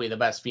unquestionably the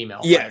best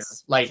female fighter.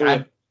 Like, I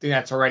think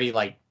that's already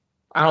like,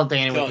 I don't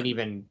think anyone can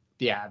even,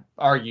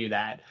 argue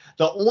that.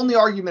 The only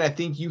argument I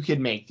think you could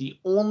make, the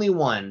only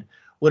one,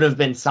 would have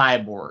been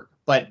Cyborg,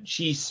 but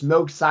she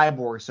smoked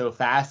Cyborg so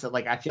fast that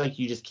like, I feel like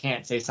you just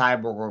can't say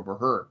Cyborg over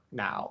her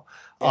now.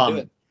 Do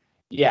it.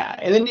 Yeah,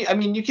 and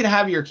then you can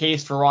have your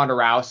case for Ronda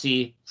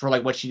Rousey for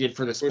like what she did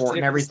for the sport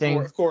and everything,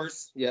 of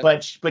course. Yeah.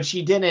 But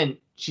she didn't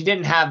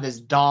have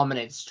this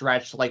dominant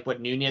stretch like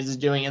what Nunes is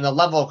doing, and the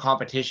level of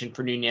competition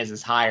for Nunes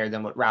is higher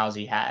than what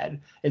Rousey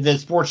had. And the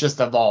sport's just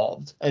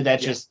evolved, and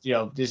that's just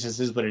this just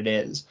is what it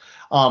is.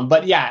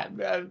 But yeah,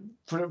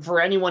 for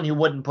anyone who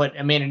wouldn't put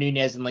Amanda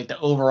Nunes in like the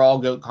overall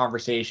GOAT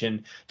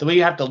conversation, the way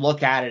you have to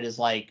look at it is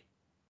like,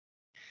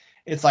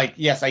 it's like,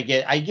 yes, I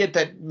get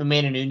that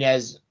Amanda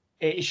Nunes,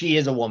 she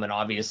is a woman,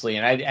 obviously,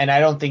 and I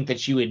don't think that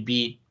she would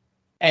beat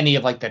any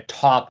of like the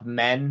top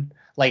men.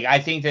 Like, I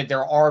think that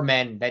there are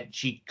men that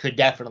she could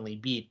definitely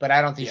beat, but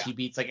I don't think she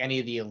beats like any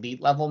of the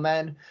elite level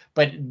men.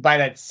 But by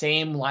that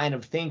same line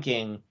of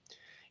thinking,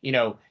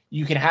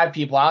 you can have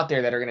people out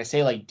there that are going to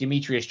say like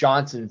Demetrius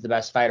Johnson's the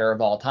best fighter of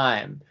all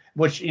time,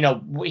 which, I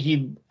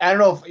don't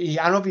know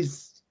if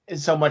he's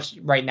so much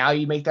right now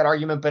you make that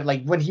argument, but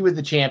like when he was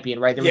the champion,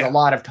 right, there was a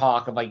lot of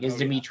talk of like, is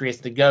Demetrius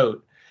the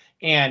GOAT?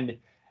 And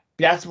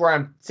that's where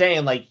I'm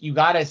saying, like, you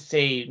got to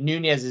say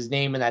Nunes'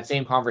 name in that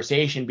same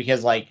conversation,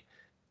 because, like,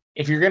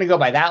 if you're going to go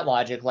by that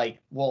logic, like,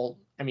 well,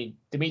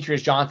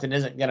 Demetrius Johnson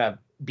isn't going to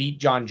beat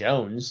John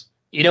Jones.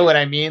 You know what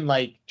I mean?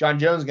 Like, John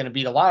Jones is going to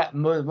beat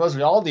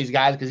mostly all of these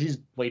guys because he's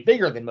way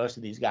bigger than most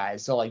of these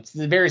guys. So, like, it's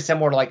very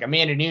similar to, like,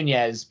 Amanda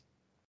Nunes.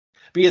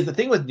 Because the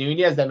thing with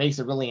Nunes that makes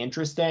it really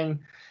interesting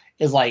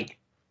is, like,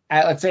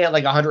 let's say at,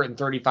 like,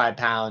 135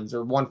 pounds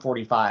or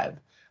 145,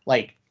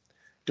 like,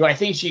 do I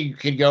think she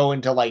could go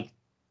into, like,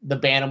 the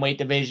bantamweight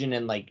division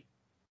and like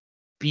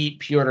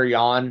beat Petr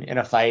Yan in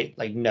a fight?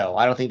 Like, no,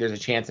 I don't think there's a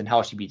chance in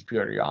hell she beats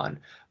Petr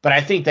Yan. But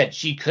I think that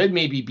she could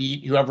maybe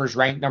beat whoever's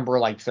ranked number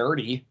like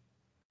 30,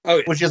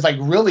 which is like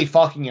really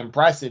fucking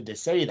impressive to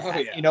say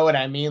that. You know what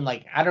I mean?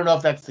 Like, I don't know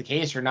if that's the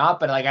case or not,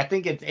 but like, I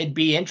think it'd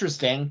be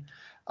interesting.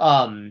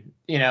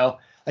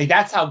 Like,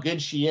 that's how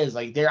good she is.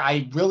 Like,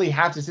 I really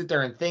have to sit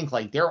there and think,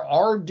 like, there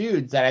are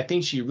dudes that I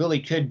think she really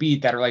could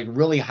beat that are, like,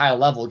 really high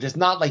level, just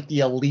not, like,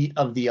 the elite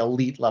of the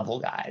elite level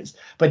guys.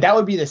 But that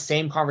would be the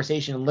same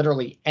conversation in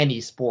literally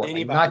any sport,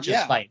 like, not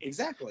just fighting.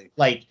 Exactly.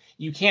 Like,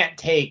 you can't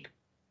take,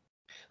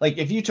 like,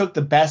 if you took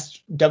the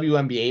best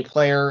WNBA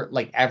player,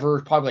 like,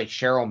 ever, probably, like,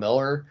 Cheryl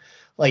Miller,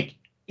 like,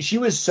 she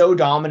was so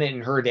dominant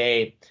in her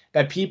day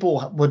that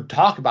people would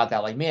talk about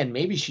that, like, man,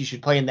 maybe she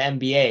should play in the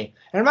NBA.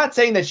 And I'm not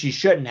saying that she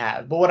shouldn't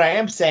have, but what I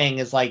am saying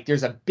is, like,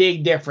 there's a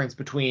big difference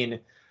between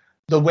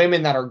the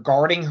women that are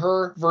guarding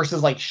her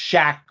versus, like,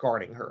 Shaq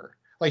guarding her.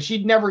 Like,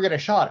 she'd never get a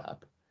shot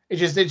up. It's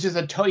just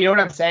you know what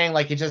I'm saying?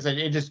 Like, it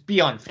just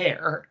be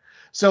unfair.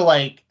 So,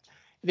 like,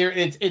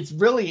 it's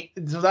really,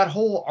 so that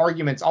whole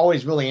argument's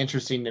always really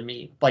interesting to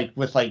me, like,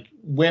 with, like,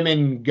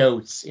 women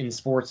GOATs in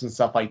sports and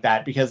stuff like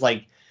that, because,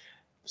 like,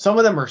 some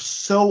of them are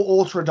so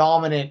ultra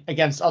dominant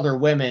against other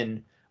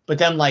women, but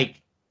then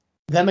like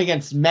them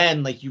against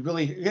men, like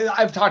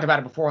I've talked about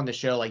it before on the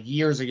show, like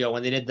years ago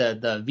when they did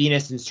the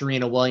Venus and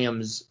Serena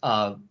Williams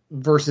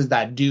versus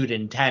that dude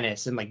in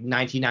tennis in like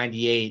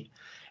 1998,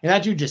 and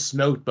that dude just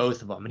smoked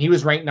both of them, and he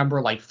was ranked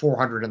number like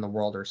 400 in the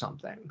world or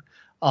something.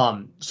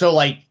 So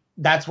like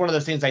that's one of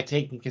those things I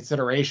take in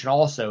consideration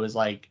also, is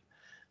like,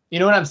 you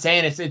know what I'm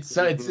saying?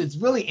 It's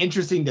really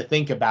interesting to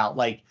think about.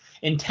 Like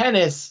in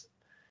tennis,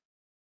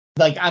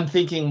 like, I'm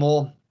thinking,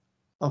 well,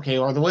 okay,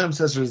 are the Williams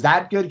sisters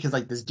that good? Because,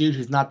 like, this dude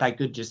who's not that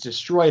good just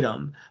destroyed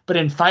them. But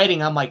in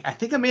fighting, I'm like, I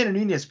think Amanda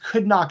Nunes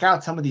could knock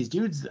out some of these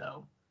dudes,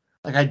 though.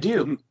 Like, I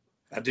do.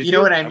 You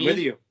know what I mean? I'm with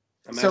you.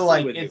 So,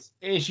 like,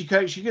 she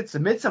could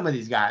submit some of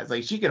these guys.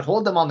 Like, she could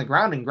hold them on the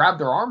ground and grab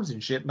their arms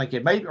and shit. Like,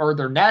 it might, or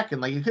their neck,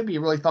 and, like, it could be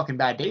a really fucking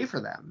bad day for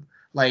them.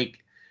 Like,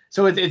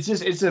 so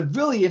it's a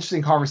really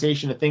interesting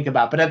conversation to think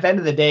about. But at the end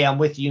of the day, I'm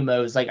with you,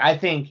 Mose. Like, I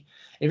think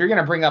if you're going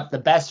to bring up the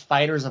best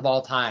fighters of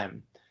all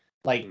time,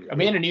 like,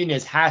 Amanda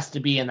Nunes has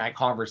to be in that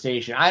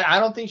conversation. I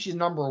don't think she's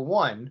number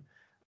one,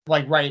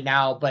 like, right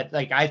now, but,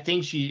 like, I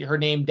think her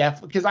name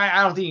definitely, because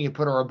I don't think you can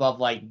put her above,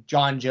 like,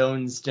 John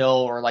Jones still,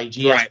 or, like,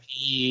 GSP. Right.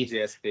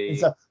 GSP. And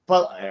stuff,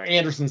 but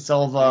Anderson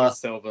Silva.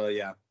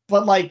 Yeah.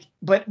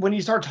 But when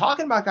you start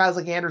talking about guys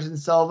like Anderson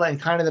Silva and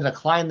kind of the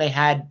decline they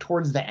had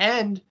towards the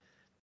end,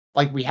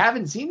 like, we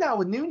haven't seen that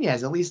with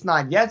Nunes, at least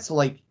not yet. So,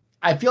 like,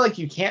 I feel like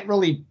you can't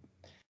really,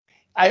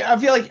 I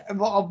feel like,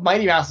 well,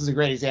 Mighty Mouse is a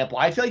great example.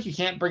 I feel like you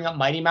can't bring up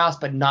Mighty Mouse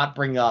but not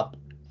bring up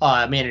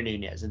Amanda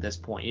Nunes at this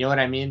point. You know what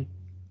I mean?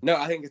 No,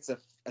 I think it's a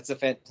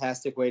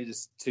fantastic way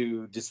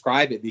to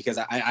describe it, because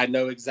I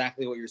know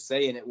exactly what you're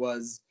saying. It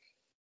was,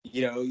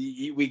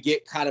 we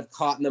get kind of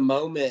caught in the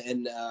moment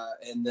and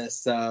in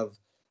this of,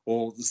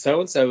 well,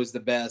 so and so is the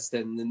best,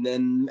 and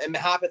then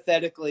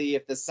hypothetically,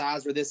 if the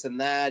size were this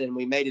and that, and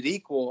we made it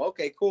equal,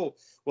 okay, cool.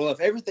 Well, if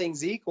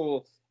everything's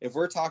equal, if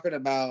we're talking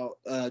about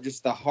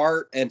just the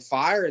heart and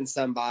fire in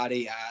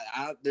somebody,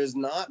 there's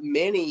not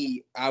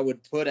many I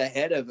would put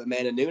ahead of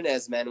Amanda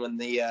Nunes, man. When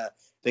the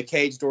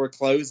cage door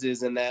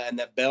closes and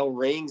that bell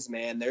rings,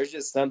 man, there's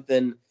just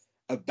something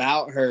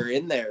about her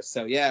in there.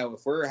 So yeah,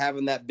 if we're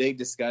having that big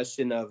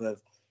discussion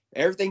of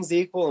everything's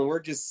equal and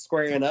we're just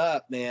squaring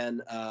up, man,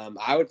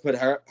 I would put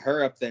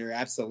her up there.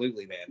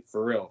 Absolutely, man.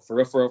 For real.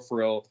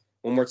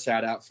 One more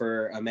shout out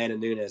for Amanda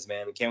Nunes,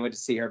 man. We can't wait to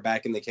see her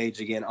back in the cage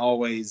again.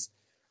 Always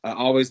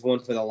one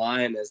for the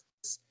Lioness.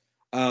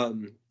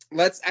 We're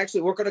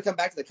going to come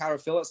back to the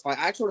Kyler Phillips fight.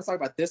 I actually want to talk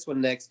about this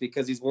one next,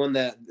 because he's one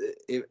that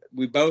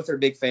we both are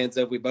big fans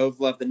of. We both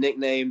love the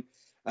nickname.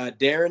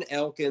 Darren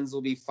Elkins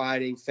will be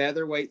fighting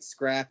featherweight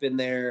scrap in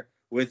there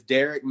with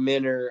Derek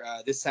Minner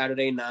this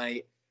Saturday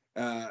night.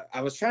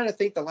 I was trying to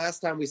think the last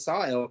time we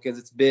saw Elkins.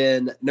 It's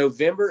been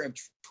November of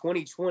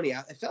 2020.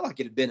 I felt like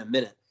it had been a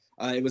minute.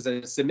 It was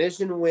a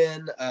submission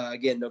win,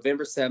 again,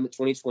 November 7th,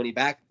 2020,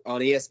 back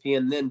on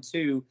ESPN then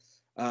too.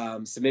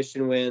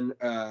 Submission win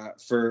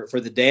for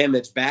the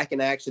Damage, back in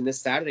action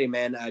this Saturday,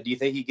 man. Do you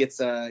think he gets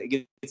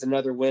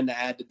another win to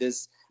add to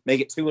this,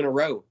 make it 2 in a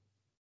row?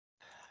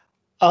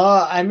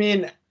 I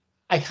mean,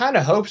 I kind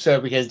of hope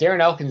so, because Darren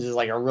Elkins is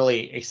like a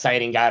really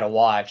exciting guy to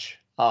watch.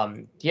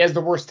 He has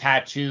the worst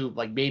tattoo,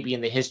 like maybe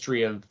in the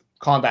history of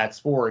combat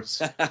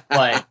sports,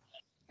 but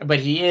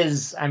he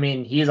is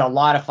a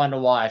lot of fun to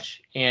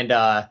watch.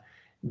 And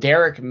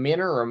Derek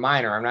Minner or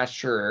Minor, I'm not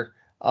sure.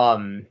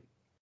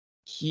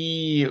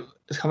 He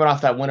is coming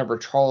off that win over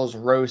Charles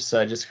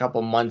Rosa just a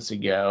couple months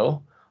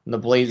ago on the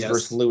Blaze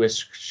versus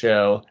Lewis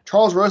show.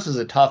 Charles Rosa is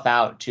a tough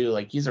out too.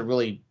 Like he's a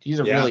really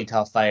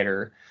tough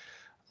fighter.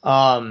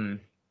 But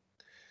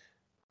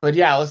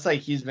yeah, it looks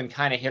like he's been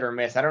kind of hit or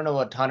miss. I don't know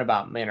a ton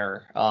about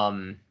Minner.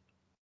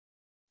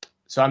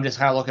 So I'm just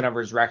kind of looking over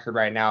his record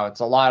right now. It's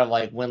a lot of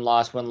like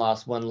win-loss.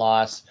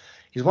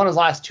 He's won his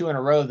last 2 in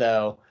a row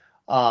though.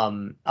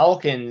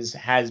 Elkins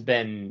has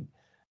been,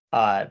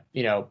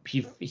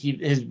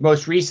 his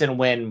most recent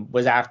win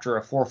was after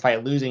a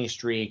 4-fight losing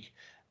streak,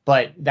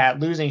 but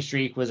that losing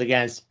streak was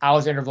against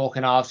Alexander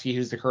Volkanovski,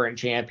 who's the current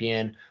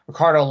champion,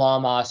 Ricardo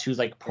Lamas, who's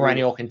like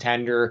perennial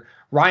contender,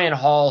 Ryan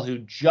Hall, who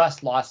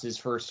just lost his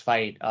first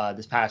fight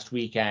this past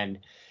weekend,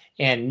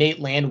 and Nate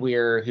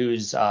Landwehr,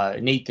 who's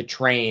Nate the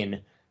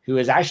Train, who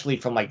is actually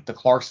from like the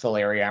Clarksville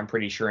area, I'm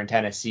pretty sure, in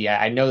Tennessee.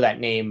 I know that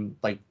name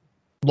like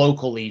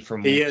locally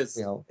from. He is.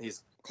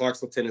 He's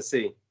Clarksville,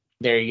 Tennessee.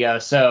 There you go.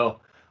 So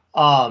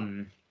I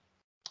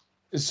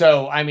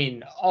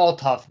mean, all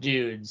tough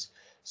dudes.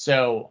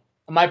 So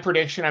my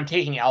prediction, I'm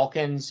taking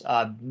Elkins,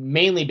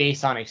 mainly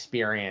based on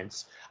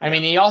experience. I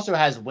mean, he also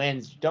has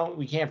wins.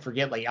 We can't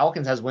forget, like,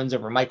 Elkins has wins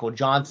over Michael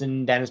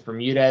Johnson, Dennis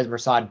Bermudez,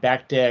 Mirsad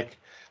Bektik,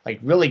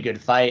 like really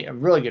good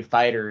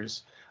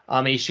fighters.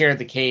 He shared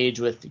the cage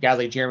with guys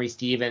like Jeremy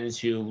Stevens,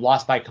 who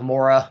lost by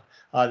Kimura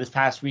this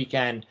past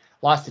weekend,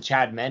 lost to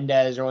Chad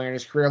Mendez earlier in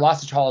his career,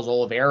 lost to Charles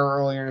Oliveira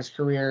earlier in his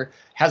career,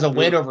 has a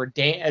win over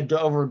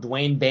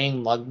Dwayne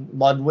Bang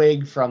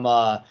Ludwig from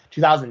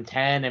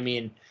 2010. I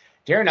mean,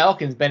 Darren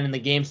Elkins been in the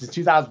game since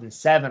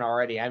 2007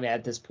 already. I mean,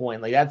 at this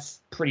point, like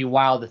that's pretty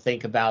wild to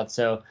think about.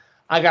 So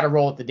I got to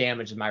roll with the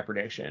Damage in my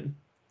prediction.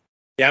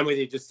 Yeah, I'm with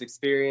you. Just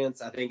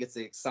experience. I think it's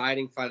an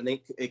exciting fight. I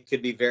think it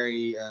could be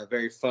very,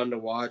 very fun to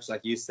watch.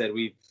 Like you said,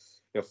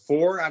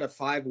 4 out of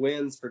 5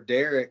 wins for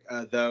Derek,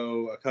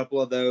 though a couple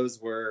of those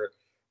were,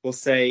 we'll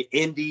say,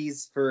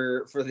 indies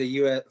for the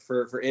US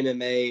for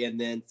MMA, and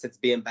then since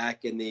being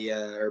back in the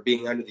or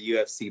being under the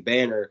UFC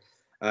banner,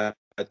 a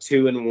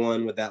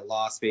 2-1 with that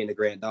loss being to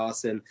Grant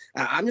Dawson.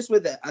 I'm just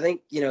with it. I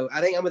think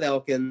I'm with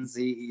Elkins.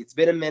 It's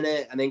been a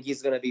minute. I think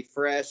he's going to be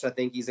fresh. I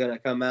think he's going to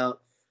come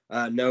out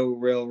no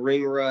real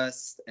ring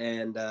rust,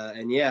 and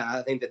yeah,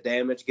 I think the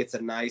Damage gets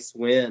a nice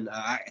win.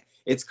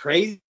 It's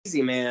crazy,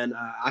 man.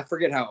 I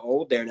forget how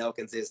old Darren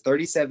Elkins is.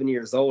 37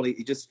 years old.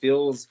 He just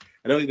feels.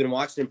 I know we've been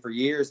watching him for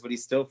years, but he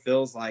still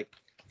feels like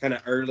kind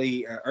of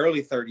early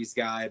 30s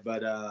guy.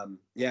 But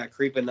yeah,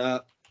 creeping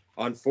up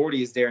on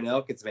 40 is Darren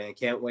Elkins, man.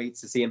 Can't wait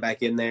to see him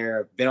back in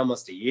there. Been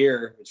almost a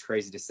year. It's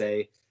crazy to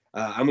say.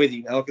 I'm with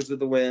you. Elkins with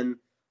the win.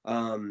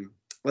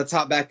 Let's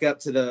hop back up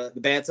to the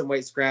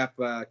bantamweight scrap.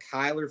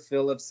 Kyler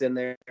Phillips in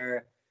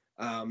there.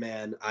 Oh,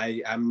 man,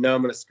 I know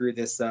I'm going to screw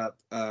this up.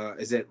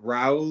 Is it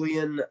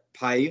Raulian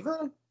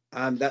Paiva?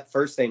 That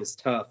first name is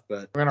tough,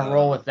 but we're going to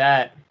roll with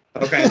that.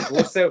 Okay.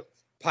 Well, so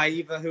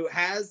Paiva, who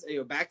has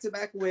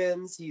back-to-back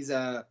wins. He's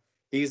a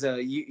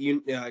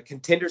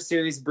Contender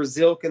Series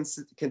Brazil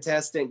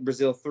contestant,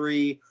 Brazil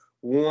 3,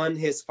 won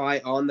his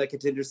fight on the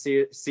Contender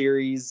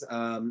Series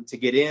to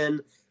get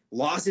in.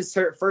 Lost his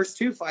first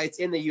 2 fights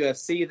in the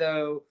UFC,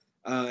 though.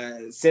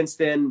 Since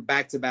then,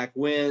 back-to-back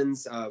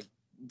wins,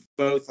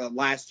 both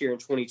last year in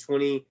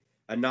 2020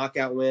 a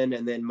knockout win,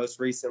 and then most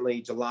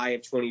recently, July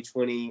of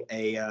 2020,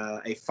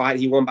 a fight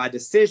he won by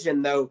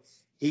decision. Though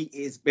he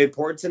is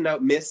important to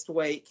note, missed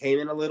weight, came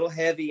in a little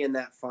heavy in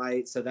that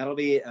fight, so that'll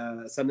be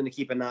something to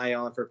keep an eye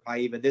on for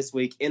Paiva this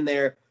week. In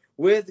there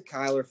with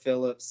Kyler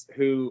Phillips,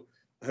 who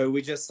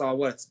we just saw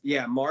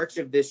March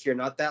of this year,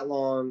 not that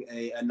long,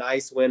 a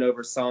nice win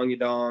over Song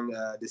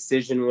Yadong,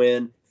 decision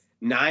win.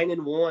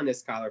 9-1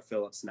 is Kyler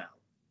Phillips now.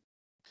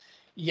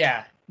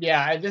 Yeah.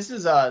 This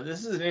is an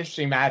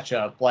interesting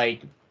matchup.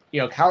 Like,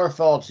 Kyler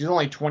Phillips, he's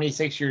only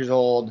 26 years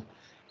old,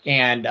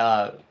 and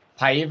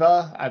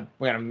Paiva,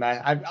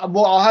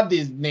 I'll have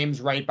these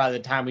names right by the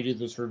time we do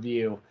this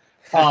review.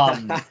 But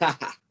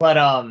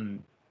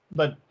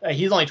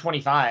he's only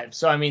 25.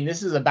 So, I mean,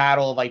 this is a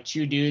battle of like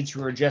two dudes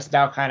who are just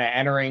now kind of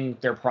entering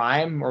their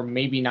prime, or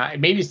maybe not,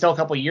 maybe still a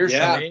couple of years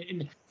from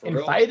it.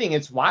 In fighting,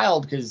 it's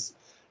wild because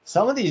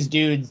some of these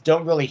dudes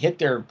don't really hit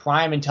their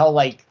prime until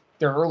like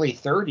their early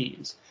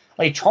 30s.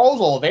 Like Charles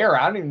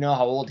Oliveira, I don't even know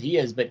how old he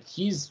is, but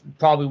he's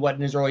probably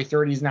in his early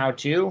 30s now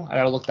too. I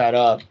gotta look that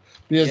up.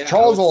 Because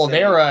Charles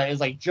Oliveira is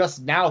like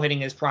just now hitting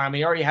his prime.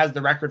 He already has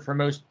the record for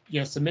most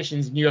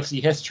submissions in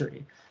UFC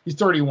history. He's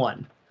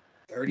 31.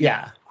 30.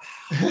 Yeah.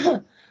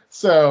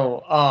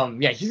 So,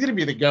 he's gonna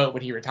be the GOAT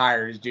when he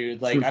retires,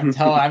 dude. Like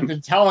I've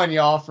been telling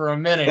y'all for a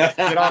minute,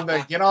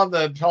 get on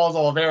the Charles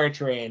Oliveira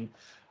train.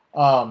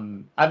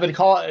 I've been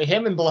calling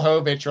him and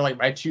Blachowicz are like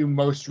my two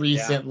most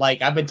recent.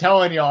 Like I've been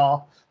telling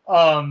y'all.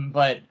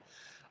 But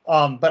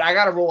I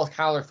gotta roll with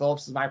Kyler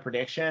Phillips as my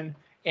prediction,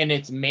 and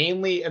it's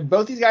mainly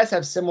both these guys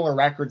have similar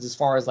records as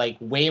far as like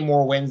way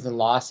more wins than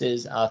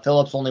losses.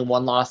 Phillips only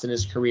one loss in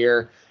his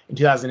career in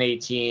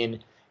 2018,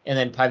 and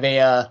then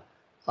Paiva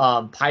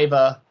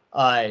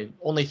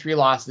only 3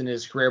 losses in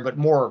his career, but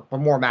more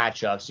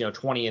matchups,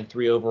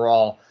 20-3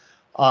 overall.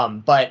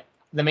 But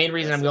the main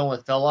reason I'm going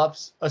with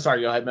Phillips. Oh,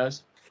 sorry, go ahead,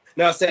 Mose.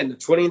 No, I'm saying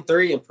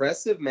 20-3,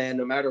 impressive, man.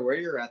 No matter where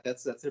you're at,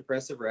 that's an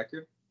impressive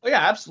record. Oh,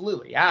 yeah,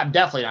 absolutely. Yeah, I'm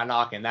definitely not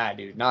knocking that,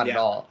 dude. Not at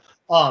all.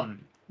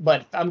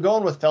 But I'm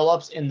going with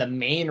Phillips, and the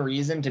main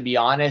reason, to be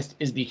honest,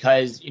 is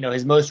because,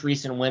 his most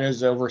recent win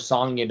is over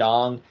Song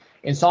Yadong.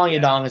 And Song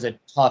Yadong is a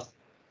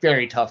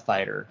very tough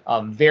fighter.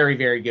 Very,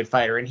 very good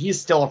fighter. And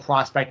he's still a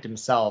prospect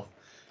himself.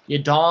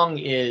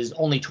 Yadong is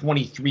only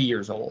 23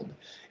 years old.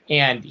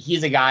 And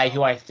he's a guy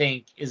who I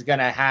think is going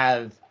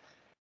to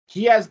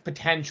he has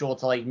potential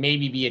to like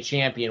maybe be a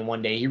champion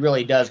one day. He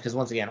really does. Because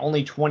once again,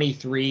 only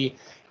 23.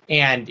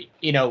 And,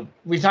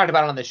 we've talked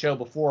about it on the show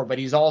before, but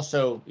he's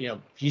also,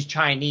 he's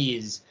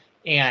Chinese,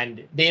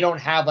 and they don't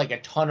have like a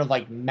ton of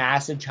like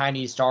massive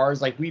Chinese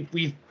stars. Like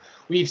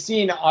we've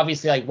seen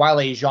obviously like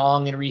Weili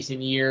Zhang in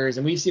recent years,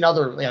 and we've seen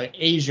other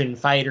Asian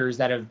fighters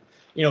that have,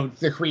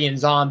 the Korean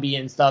Zombie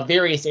and stuff,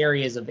 various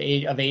areas of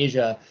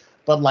Asia.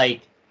 But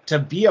like to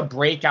be a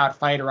breakout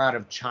fighter out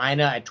of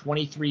China at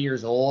 23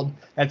 years old,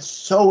 that's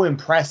so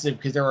impressive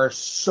because there are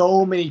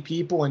so many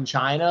people in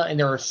China, and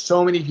there are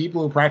so many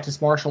people who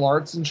practice martial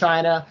arts in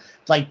China.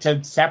 Like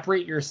to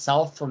separate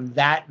yourself from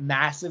that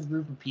massive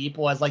group of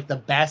people as like the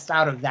best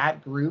out of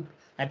that group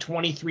at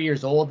 23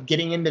 years old,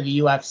 getting into the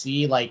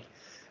UFC, like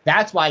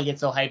that's why I get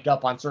so hyped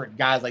up on certain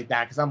guys like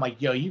that. Cause I'm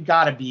like, yo, you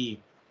gotta be,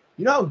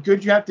 how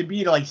good you have to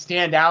be to like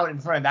stand out in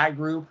front of that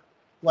group.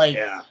 Like,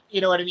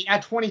 you know what I mean?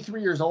 At 23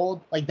 years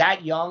old, like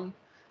that young.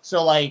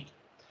 So like,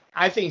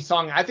 I think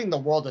the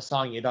world of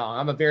Song Yadong.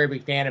 I'm a very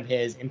big fan of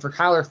his. And for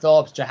Kyler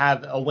Phillips to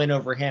have a win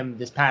over him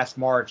this past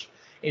March,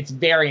 it's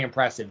very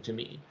impressive to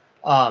me.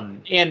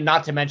 And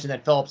not to mention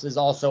that Phillips is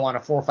also on a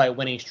 4-fight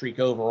winning streak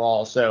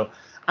overall. So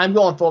I'm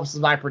going Phillips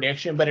as my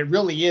prediction, but it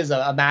really is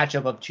a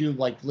matchup of two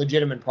like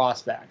legitimate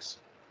prospects.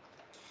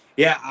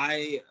 Yeah,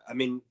 I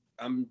mean,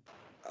 I'm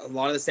a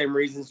lot of the same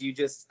reasons you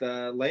just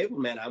labeled,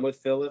 man. I'm with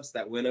Phillips.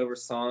 That win over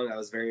Song, I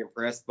was very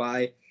impressed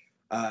by.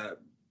 I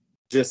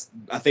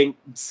think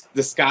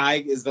the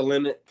sky is the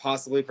limit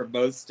possibly for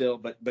both still,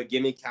 but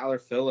give me Kyler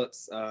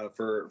Phillips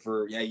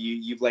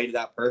you've laid it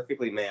out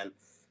perfectly, man.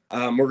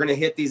 We're going to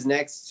hit these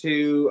next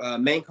two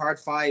main card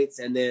fights,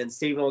 and then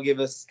Steven will give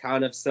us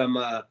kind of some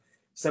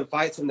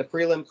fights from the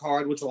prelim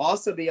card, which will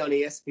also be on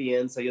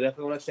ESPN, so you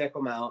definitely want to check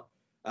them out.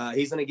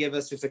 He's going to give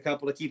us just a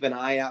couple to keep an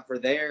eye out for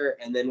there,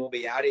 and then we'll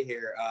be out of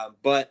here.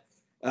 But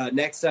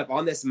next up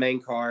on this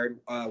main card,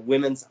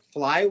 women's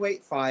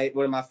flyweight fight,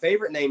 one of my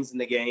favorite names in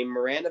the game,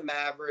 Miranda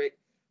Maverick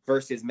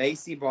versus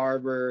Maycee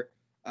Barber.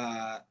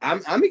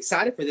 I'm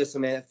excited for this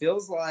one, man. It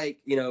feels like,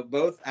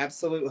 both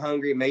absolute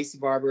hungry. Maycee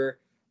Barber,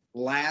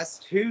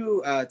 last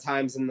 2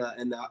 times in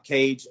the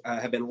cage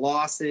have been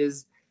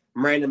losses.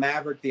 Miranda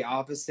Maverick, the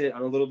opposite,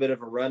 on a little bit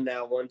of a run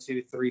now. 1,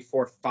 2, 3,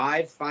 4,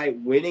 5-fight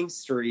winning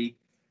streak.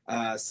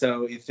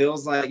 So it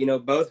feels like,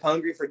 both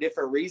hungry for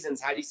different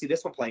reasons. How do you see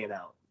this one playing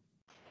out?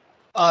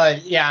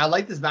 Yeah, I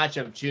like this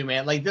matchup too,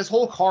 man. Like this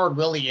whole card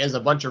really is a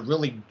bunch of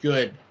really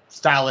good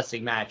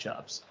stylistic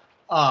matchups.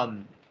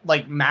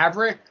 Like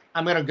Maverick,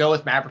 I'm going to go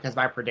with Maverick as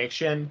my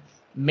prediction,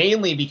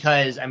 mainly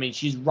because,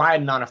 she's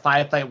riding on a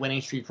 5-fight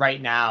winning streak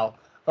right now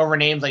over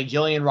names like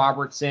Jillian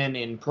Robertson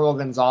and Pearl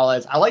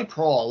Gonzalez. I like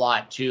Pearl a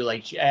lot too.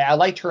 Like I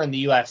liked her in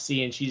the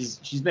UFC, and she's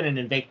been an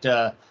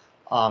Invicta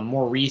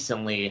more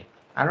recently.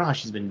 I don't know how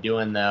she's been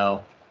doing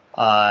though.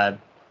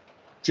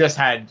 She's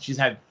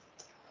been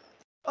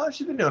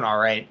doing all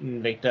right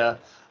in Invicta.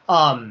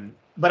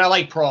 But I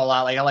like Pearl a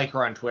lot. Like I like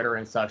her on Twitter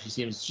and stuff. She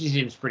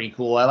seems pretty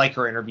cool. I like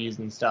her interviews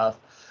and stuff.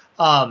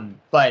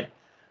 But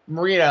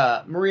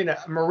Miranda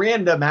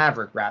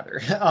Maverick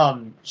rather.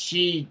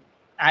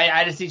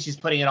 I just think she's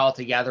putting it all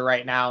together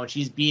right now, and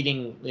she's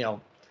beating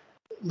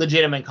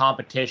legitimate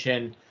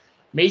competition.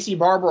 Maycee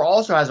Barber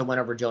also has a win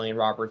over Jillian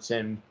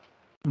Robertson,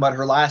 but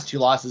her last two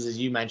losses, as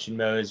you mentioned,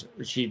 Mose,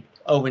 she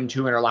 0-2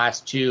 in her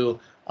last two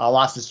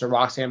losses to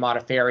Roxanne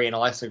Modafferi and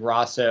Alexa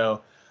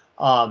Grasso.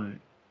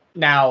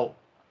 Now,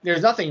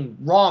 there's nothing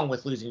wrong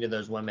with losing to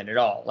those women at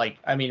all. Like,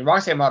 I mean,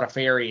 Roxanne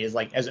Modafferi is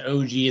like as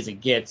OG as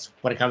it gets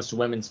when it comes to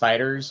women's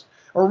fighters,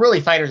 or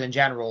really fighters in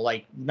general,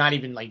 like not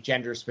even like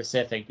gender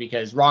specific,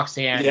 because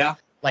Roxanne,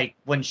 like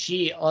when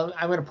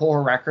I'm going to pull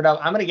her record up.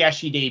 I'm going to guess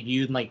she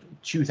debuted in like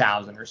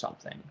 2000 or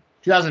something.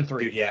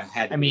 2003. Dude, yeah,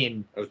 I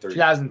mean,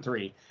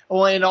 2003.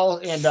 Oh,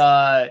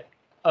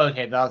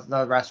 okay,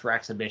 the rest were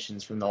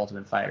exhibitions from the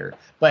Ultimate Fighter.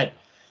 But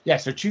yeah,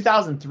 so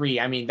 2003.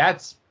 I mean,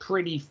 that's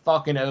pretty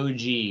fucking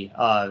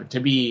OG to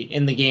be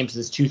in the game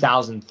since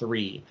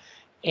 2003.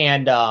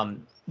 And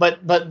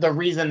but the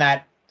reason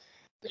that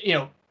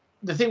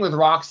the thing with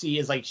Roxy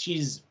is like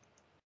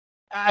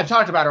I've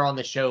talked about her on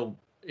the show.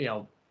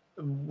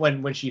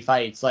 When she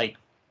fights, like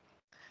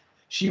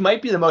she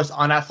might be the most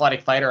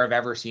unathletic fighter I've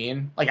ever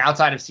seen. Like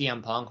outside of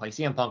CM Punk, like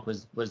CM Punk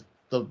was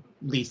the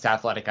least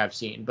athletic I've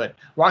seen, but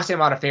Roxanne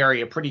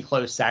Modafferi a pretty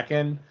close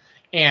second,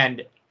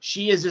 and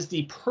she is just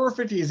the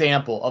perfect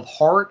example of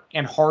heart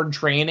and hard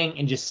training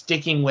and just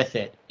sticking with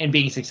it and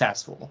being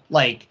successful.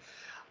 Like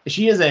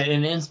she is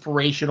an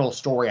inspirational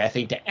story, I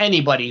think, to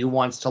anybody who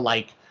wants to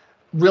like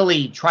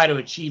really try to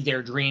achieve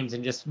their dreams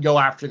and just go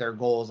after their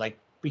goals, like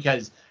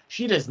because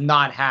she does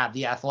not have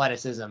the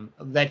athleticism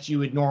that you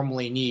would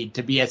normally need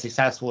to be as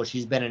successful as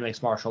she's been in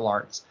mixed martial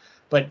arts.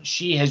 But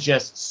she has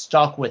just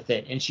stuck with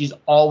it, and she's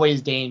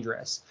always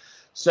dangerous.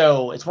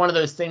 So it's one of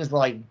those things where,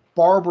 like,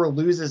 Barber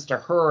loses to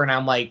her, and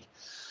I'm like,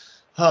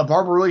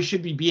 Barber really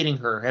should be beating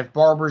her. If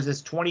Barber's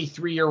this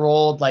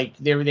 23-year-old, like,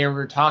 they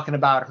were talking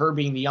about her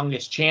being the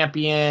youngest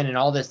champion and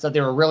all this stuff.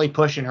 They were really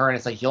pushing her, and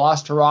it's like, you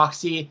lost to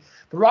Roxy.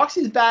 But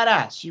Roxy's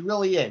badass. She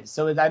really is.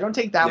 So I don't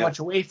take that much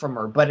away from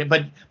her. But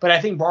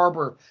I think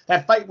Barber,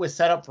 that fight was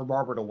set up for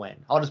Barber to win.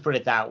 I'll just put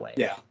it that way.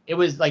 Yeah. It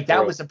was like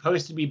that was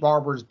supposed to be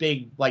Barber's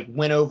big like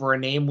win over a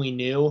name we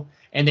knew,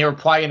 and they were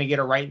probably going to get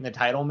her right in the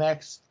title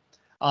mix.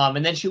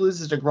 And then she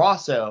loses to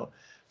Grasso.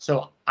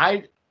 So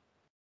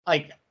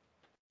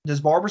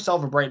does Barber still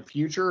have a bright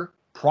future?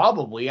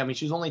 Probably. I mean,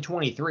 she's only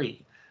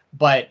 23,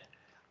 but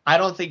I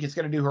don't think it's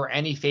going to do her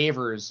any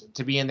favors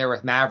to be in there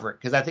with Maverick,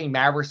 because I think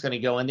Maverick's going to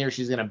go in there.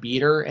 She's going to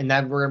beat her. And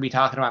then we're going to be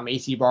talking about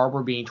Maycee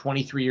Barber being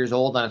 23 years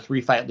old on a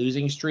 3-fight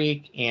losing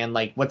streak. And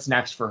like, what's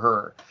next for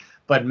her?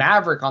 But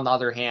Maverick, on the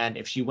other hand,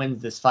 if she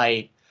wins this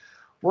fight,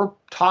 we're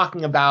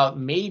talking about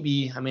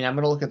maybe, I mean, I'm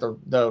going to look at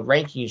the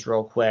rankings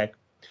real quick.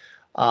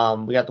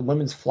 We got the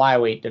women's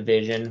flyweight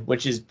division,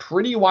 which is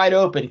pretty wide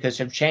open because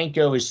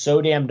Shevchenko is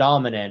so damn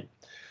dominant.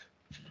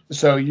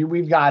 So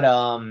we've got,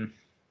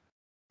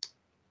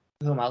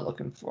 who am I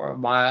looking for?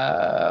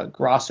 My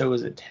Grasso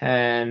was at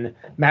 10.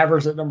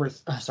 Mavericks at number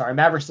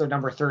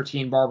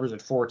 13. Barber's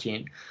at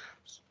 14.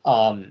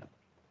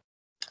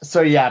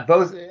 So yeah,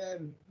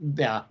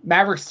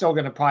 Mavericks still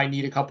going to probably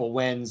need a couple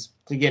wins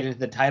to get into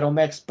the title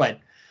mix. But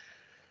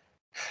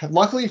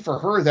luckily for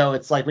her, though,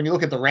 it's like when you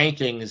look at the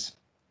rankings,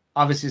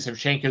 obviously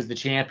Shevchenko's the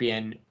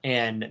champion,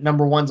 and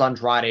number one's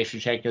Andrade.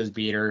 Shevchenko's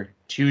beat her.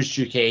 2's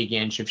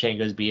Chookagian.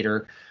 Shevchenko's beat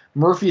her.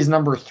 Murphy's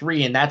number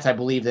 3, and that's, I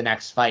believe, the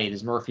next fight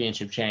is Murphy and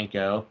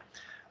Shevchenko.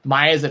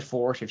 Maya's at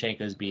 4.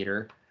 Shevchenko's beat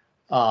her.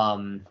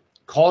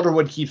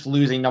 Calderwood keeps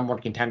losing number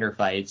one contender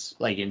fights,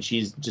 and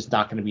she's just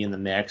not going to be in the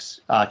mix.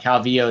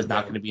 Calvillo is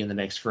not going to be in the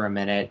mix for a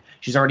minute.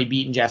 She's already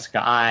beaten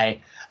Jessica Eye.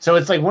 So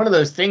it's like one of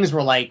those things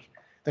where, like,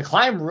 the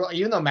climb,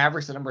 even though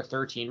Maverick's at number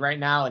 13 right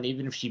now, and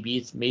even if she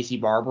beats Maycee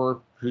Barber,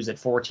 who's at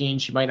 14,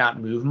 she might not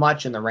move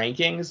much in the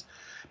rankings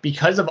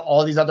because of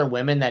all these other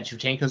women that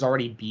Shevchenko's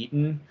already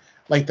beaten.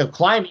 Like, the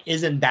climb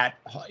isn't that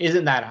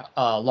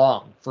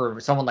long for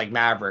someone like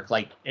Maverick.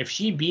 Like, if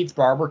she beats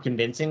Barber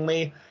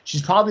convincingly,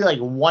 she's probably like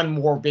one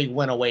more big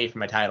win away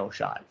from a title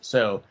shot.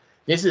 So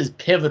this is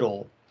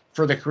pivotal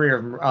for the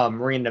career of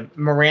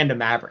Miranda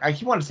Maverick. I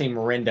keep wanting to say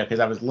Miranda because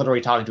I was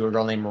literally talking to a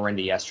girl named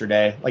Miranda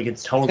yesterday. Like,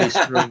 it's totally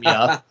screwing me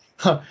up.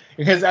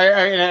 Because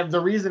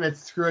the reason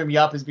it's screwing me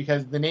up is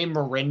because the name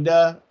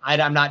Miranda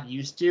I'm not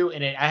used to,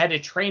 and I had to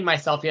train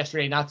myself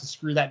yesterday not to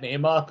screw that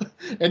name up,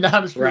 and now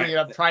I'm screwing it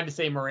up trying to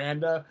say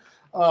Miranda.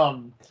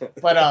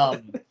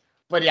 But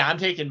yeah, I'm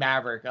taking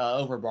Maverick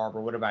over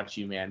Barber. What about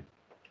you, man?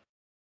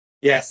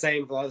 Yeah,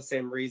 same for all the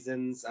same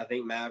reasons. I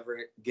think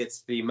Maverick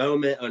gets the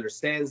moment,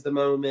 understands the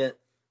moment.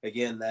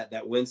 Again,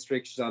 that win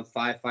streak, she's on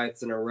 5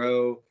 fights in a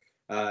row.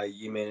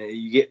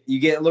 You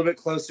get a little bit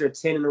closer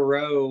to 10 in a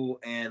row,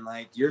 and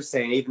like you're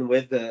saying, even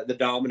with the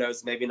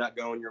dominoes maybe not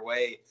going your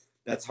way,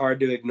 that's hard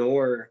to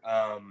ignore.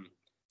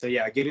 So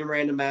yeah, give me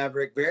Miranda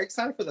Maverick. Very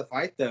excited for the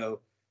fight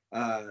though.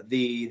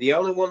 The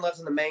only one left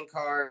on the main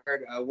card,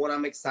 one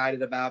I'm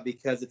excited about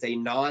because it's a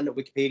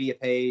non-Wikipedia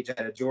page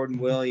at Jordan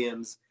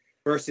Williams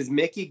versus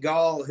Mickey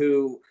Gall,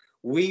 who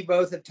we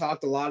both have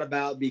talked a lot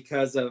about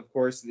because of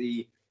course,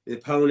 the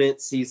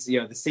opponents. He's, the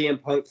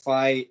CM Punk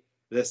fight,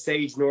 the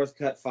Sage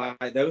Northcutt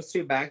fight, those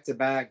two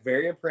back-to-back,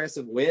 very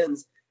impressive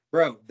wins.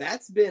 Bro,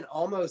 that's been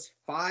almost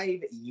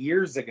 5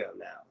 years ago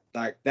now.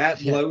 Like,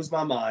 that blows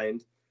my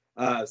mind.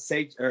 The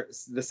Sage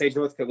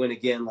Northcutt win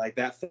again, like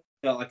that felt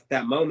like at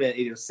that moment,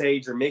 either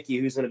Sage or Mickey,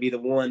 who's going to be the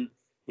one,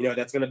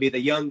 that's going to be the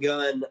young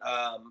gun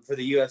for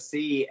the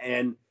UFC.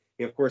 And,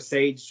 of course,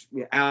 Sage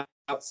out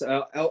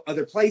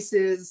other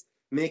places.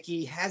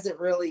 Mickey hasn't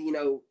really,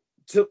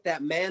 took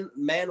that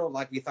mantle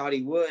like we thought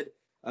he would.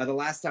 The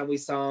last time we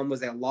saw him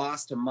was a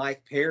loss to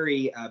Mike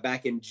Perry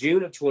back in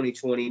June of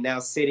 2020. Now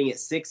sitting at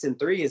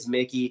 6-3 is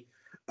Mickey.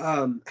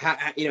 How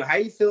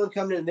you feeling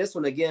coming in this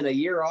one again? A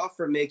year off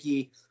for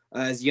Mickey,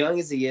 as young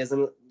as he is. I'm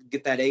gonna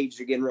get that age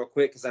again real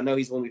quick because I know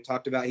he's one we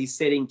talked about. He's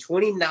sitting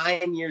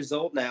 29 years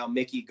old now.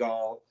 Mickey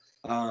Gall,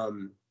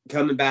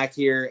 coming back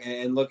here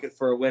and looking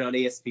for a win on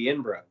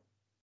ESPN, bro.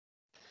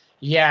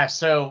 Yeah,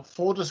 so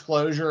full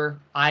disclosure,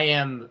 I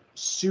am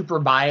super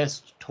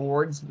biased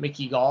towards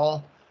Mickey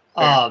Gall.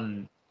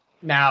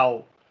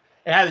 Now,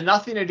 it has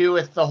nothing to do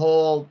with the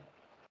whole,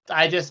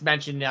 I just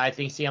mentioned, I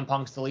think CM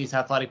Punk's the least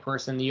athletic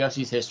person in the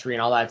UFC's history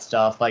and all that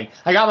stuff. Like,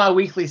 I got my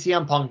weekly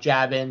CM Punk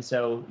jab in,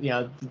 so,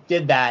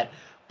 did that.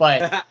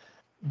 But,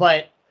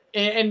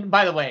 and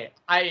by the way,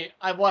 I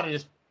want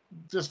to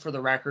just for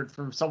the record,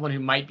 from someone who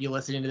might be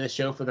listening to this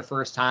show for the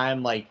first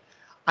time, like,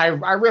 I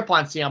rip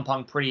on CM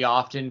Punk pretty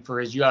often for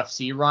his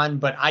UFC run,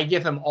 but I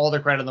give him all the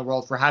credit in the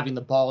world for having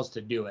the balls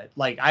to do it.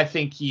 Like, I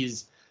think he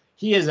is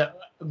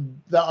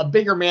a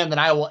bigger man than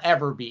I will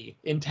ever be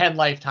in 10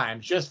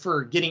 lifetimes, just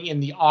for getting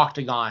in the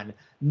octagon,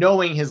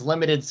 knowing his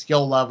limited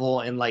skill level,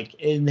 and like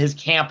in his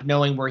camp,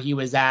 knowing where he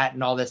was at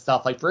and all this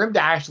stuff. Like, for him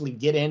to actually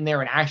get in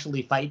there and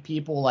actually fight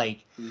people,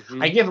 like,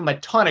 I give him a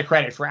ton of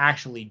credit for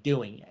actually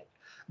doing it.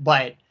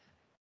 But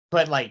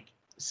like,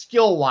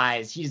 skill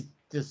wise, he's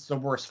just the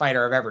worst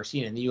fighter I've ever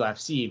seen in the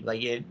UFC.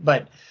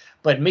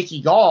 But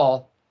Mickey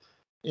Gall,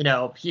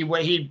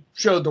 he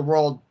showed the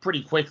world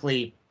pretty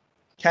quickly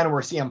kind of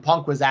where CM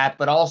Punk was at,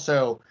 but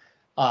also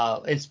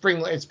it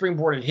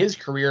springboarded his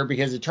career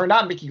because it turned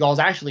out Mickey Gall is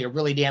actually a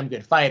really damn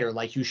good fighter.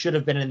 Like, who should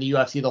have been in the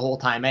UFC the whole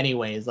time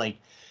anyways. Like,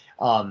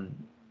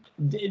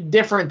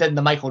 different than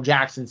the Michael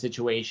Jackson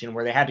situation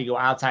where they had to go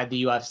outside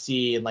the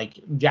UFC and like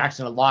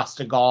Jackson had lost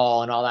to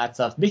Gall and all that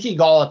stuff. Mickey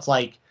Gall, it's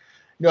like,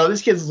 no,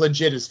 this kid's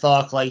legit as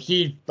fuck. Like,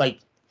 he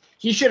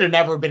should have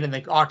never been in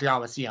the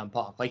octagon with CM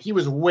Punk. Like, he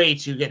was way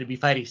too good to be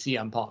fighting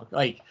CM Punk.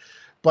 Like,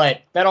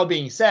 but that all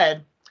being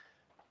said,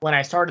 when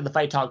I started the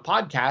Fight Talk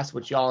podcast,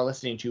 which y'all are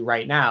listening to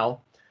right now,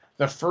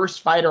 the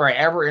first fighter I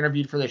ever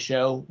interviewed for the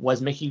show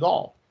was Mickey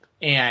Gall.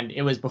 And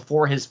it was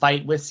before his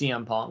fight with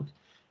CM Punk.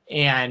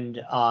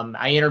 And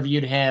I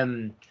interviewed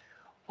him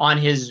on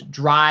his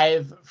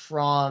drive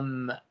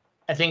from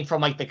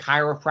like the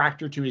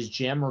chiropractor to his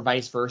gym or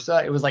vice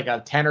versa. It was like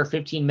a 10 or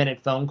 15 minute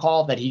phone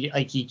call that he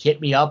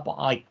hit me up,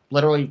 like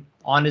literally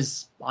on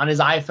his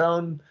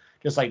iPhone,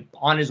 just like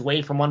on his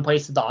way from one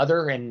place to the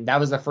other. And that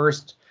was the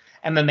first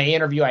MMA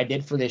interview I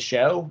did for this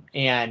show.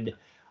 And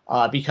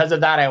because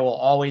of that, I will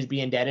always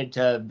be indebted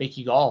to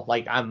Mickey Gall.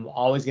 Like, I'm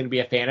always going to be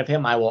a fan of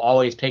him. I will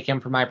always pick him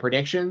for my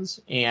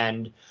predictions.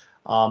 And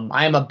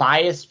I am a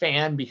biased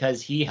fan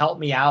because he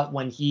helped me out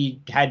when he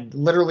had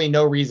literally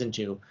no reason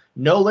to.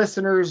 No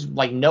listeners,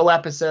 like no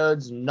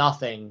episodes,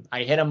 nothing.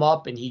 I hit him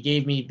up and he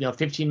gave me,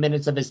 15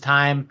 minutes of his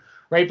time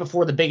right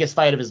before the biggest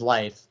fight of his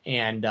life.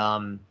 And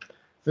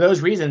for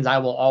those reasons, I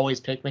will always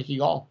pick Mickey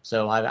Gall.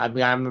 So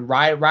I'm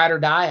ride or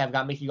die. I've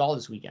got Mickey Gall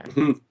this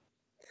weekend.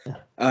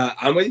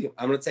 I'm with you.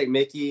 I'm going to take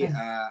Mickey.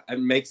 It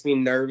makes me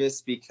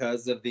nervous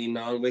because of the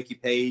non-wiki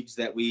page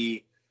that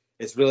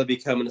it's really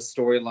becoming a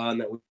storyline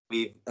that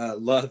we've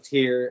loved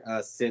here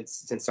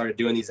since started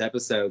doing these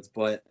episodes.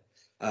 But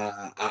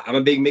I'm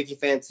a big Mickey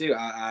fan too.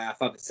 I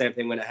thought the same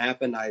thing when it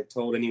happened. I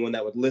told anyone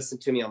that would listen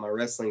to me on my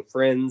wrestling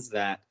friends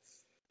that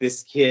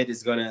this kid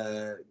is going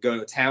to go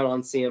to town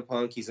on CM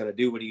Punk. He's going to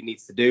do what he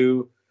needs to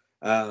do.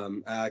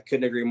 I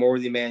couldn't agree more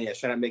with you, man. Yeah,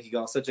 shout out Mickey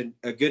Gall. Such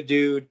a good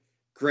dude,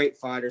 great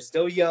fighter.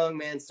 Still young,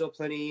 man. Still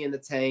plenty in the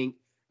tank.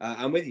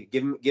 I'm with you.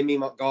 Give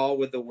me Gall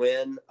with the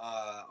win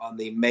on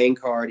the main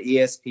card,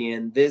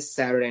 ESPN, this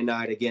Saturday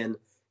night. Again,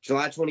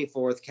 July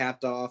 24th,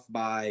 capped off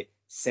by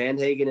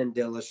Sandhagen and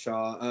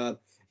Dillashaw.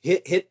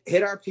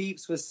 Hit our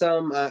peeps with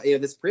some,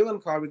 this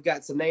prelim card. We've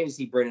got some names.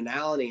 Brendan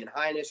Allen, Ian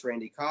Heinisch,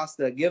 Randy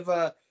Costa.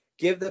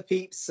 Give the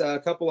peeps a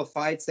couple of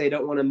fights they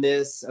don't want to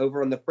miss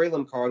over on the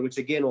prelim card, which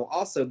again will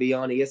also be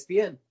on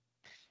ESPN.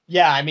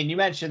 Yeah, I mean, you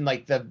mentioned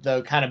like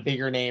the kind of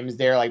bigger names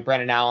there, like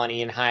Brendan Allen,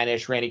 Ian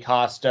Heinisch, Randy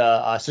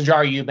Costa,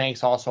 Sajara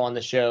Eubanks also on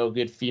the show,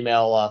 good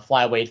female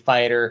flyweight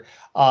fighter.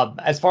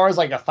 As far as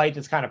like a fight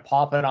that's kind of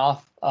popping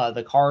off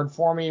the card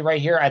for me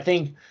right here, I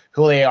think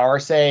Julio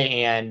Arce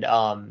and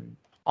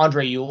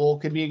Andre Ewell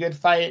could be a good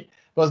fight.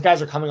 Both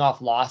guys are coming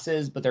off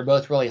losses, but they're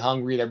both really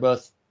hungry. They're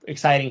both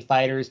exciting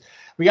fighters.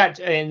 We got,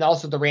 and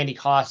also the Randy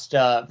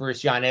Costa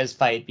versus Yanez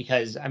fight,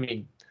 because, I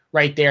mean,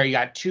 right there, you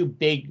got two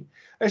big,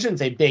 I shouldn't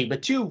say big,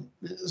 but two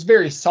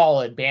very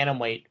solid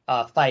bantamweight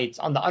fights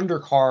on the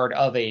undercard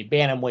of a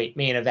bantamweight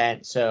main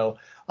event. So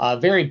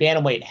very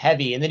bantamweight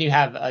heavy. And then you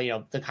have,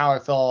 the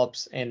Kyler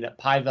Phillips and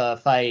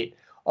Paiva fight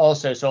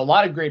also. So a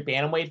lot of great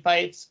bantamweight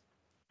fights.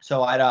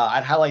 So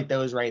I'd highlight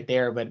those right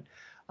there. But,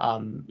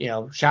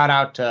 shout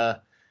out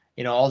to,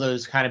 all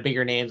those kind of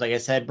bigger names. Like I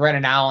said,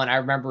 Brennan Allen, I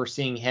remember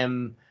seeing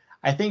him.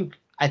 I think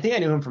I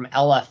knew him from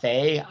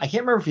LFA. I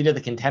can't remember if he did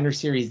the Contender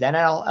Series then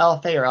at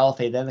LFA or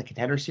LFA then the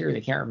Contender Series. I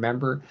can't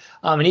remember.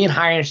 And Ian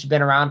Heinisch has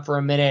been around for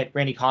a minute.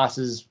 Randy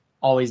Costa's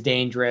always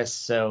dangerous.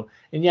 So,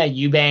 and yeah,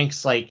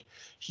 Eubanks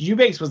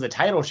was the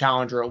title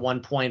challenger at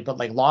one point, but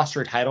like lost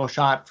her title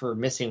shot for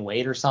missing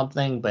weight or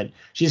something. But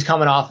she's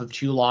coming off of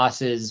 2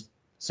 losses.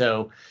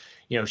 So,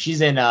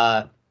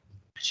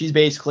 she's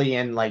basically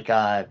in like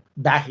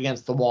back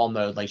against the wall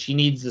mode. Like she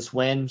needs this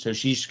win, so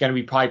she's going to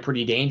be probably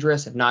pretty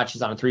dangerous. If not,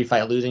 she's on a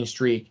 3-fight losing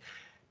streak.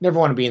 Never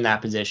want to be in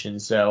that position.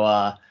 So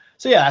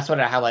yeah, that's what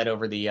I highlight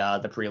over the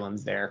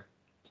prelims there.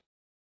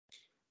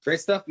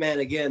 Great stuff, man.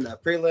 Again,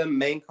 prelim,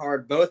 main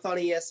card, both on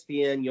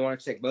ESPN. You want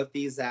to check both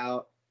these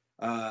out.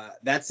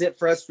 That's it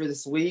for us for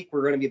this week.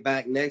 We're going to be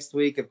back next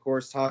week, of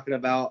course, talking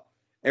about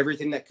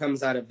everything that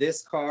comes out of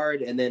this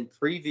card, and then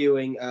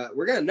previewing.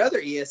 We're got another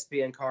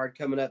ESPN card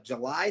coming up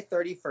July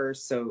 31st.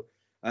 So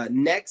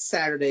next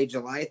Saturday,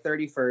 July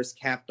 31st,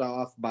 capped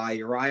off by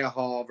Uriah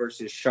Hall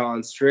versus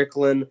Sean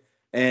Strickland.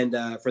 And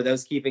for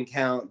those keeping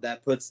count,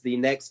 that puts the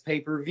next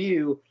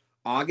pay-per-view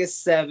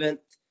August 7th.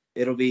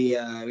 It'll be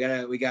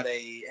we got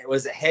it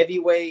was a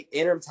heavyweight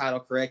interim title,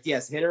 correct?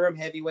 Yes, interim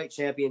heavyweight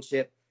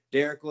championship.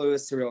 Derek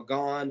Lewis, Ciryl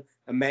Gane,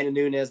 Amanda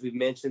Nunes, we've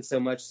mentioned so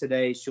much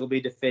today. She'll be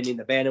defending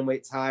the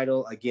bantamweight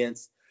title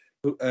against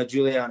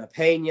Juliana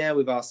Pena.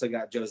 We've also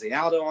got Jose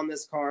Aldo on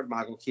this card,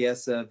 Michael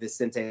Chiesa,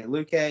 Vicente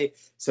Luque.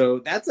 So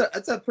that's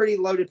a pretty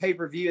loaded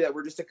pay-per-view that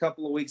we're just a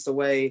couple of weeks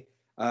away.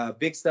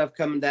 Big stuff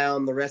coming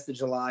down the rest of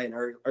July and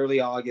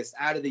early August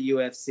out of the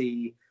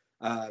UFC.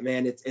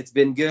 Man, it's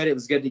been good. It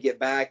was good to get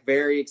back.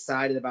 Very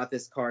excited about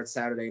this card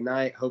Saturday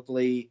night.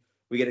 Hopefully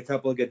we get a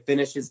couple of good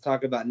finishes to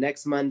talk about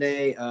next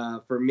Monday.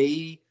 For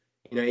me,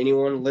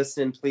 anyone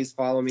listening, please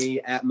follow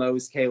me at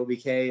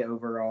MosKOBK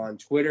over on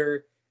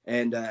Twitter.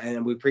 And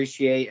we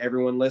appreciate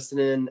everyone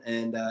listening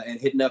and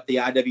hitting up the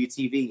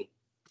IWTV.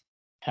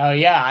 Hell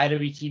yeah,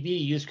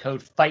 IWTV. Use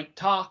code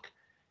FIGHTTALK,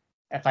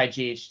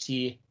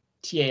 FIGHTTALK,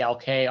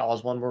 all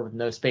is one word with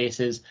no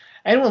spaces.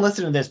 Anyone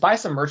listening to this, buy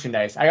some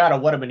merchandise. I got a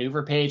What a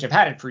Maneuver page. I've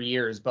had it for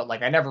years, but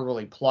like I never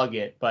really plug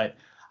it. But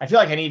I feel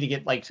like I need to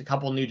get like a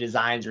couple new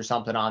designs or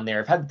something on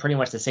there. I've had pretty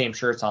much the same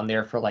shirts on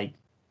there for like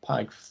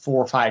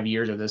 4 or 5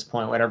 years at this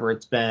point, whatever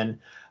it's been.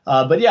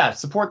 But yeah,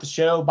 support the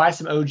show, buy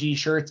some OG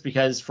shirts,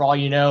 because for all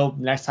you know,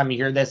 next time you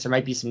hear this, there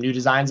might be some new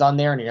designs on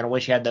there and you're going to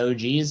wish you had the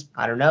OGs.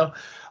 I don't know.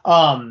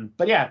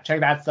 But yeah, check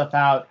that stuff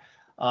out.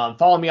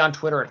 Follow me on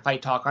Twitter at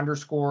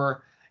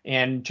 @FightTalk_,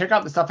 and check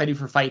out the stuff I do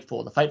for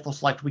Fightful, the Fightful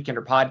Select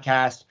Weekender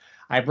podcast.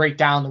 I break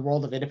down the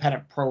world of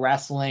independent pro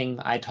wrestling.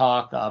 I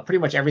talk pretty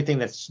much everything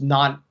that's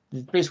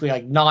basically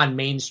like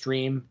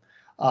non-mainstream.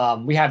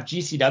 We have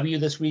GCW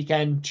this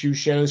weekend, 2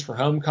 shows for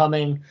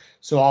Homecoming.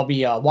 So I'll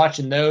be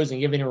watching those and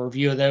giving a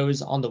review of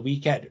those on the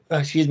weekend.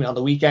 On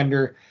the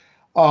Weekender.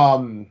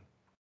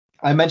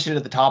 I mentioned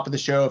at the top of the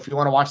show, if you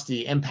want to watch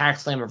the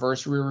Impact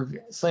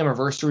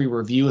Slammiversary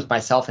review with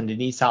myself and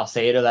Denise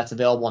Salcedo, that's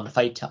available on the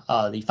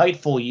Fightful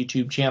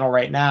YouTube channel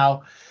right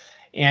now.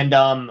 And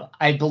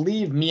I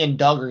believe me and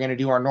Doug are going to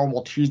do our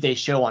normal Tuesday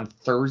show on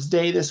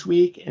Thursday this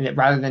week. And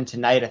rather than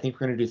tonight, I think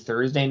we're going to do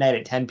Thursday night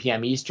at 10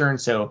 p.m. Eastern.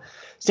 So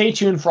stay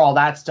tuned for all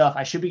that stuff.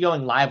 I should be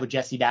going live with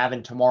Jesse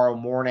Davin tomorrow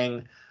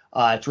morning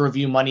to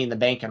review Money in the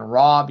Bank and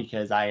Raw,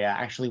 because I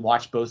actually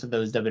watched both of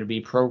those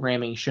WWE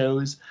programming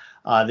shows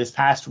this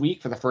past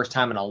week for the first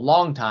time in a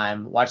long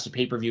time. Watched the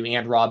pay-per-view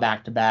and Raw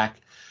back-to-back.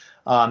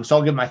 So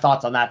I'll give my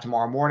thoughts on that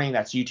tomorrow morning.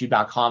 That's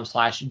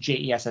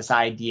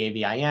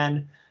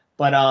youtube.com/JESSIDAVIN.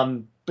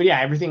 But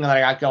yeah, everything that I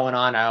got going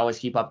on, I always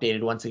keep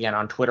updated once again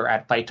on Twitter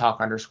at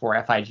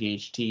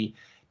FightTalk_,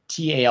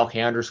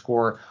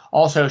 FIGHTTALK_.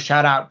 Also,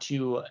 shout out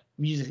to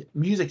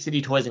Music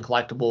City Toys and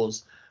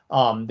Collectibles.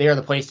 They are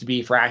the place to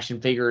be for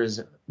action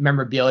figures,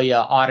 memorabilia,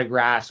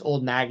 autographs,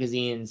 old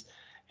magazines,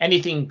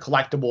 anything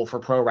collectible for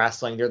pro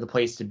wrestling. They're the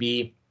place to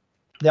be.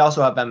 They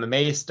also have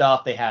MMA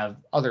stuff. They have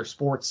other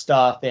sports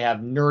stuff. They have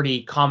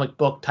nerdy comic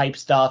book type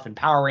stuff and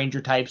Power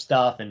Ranger type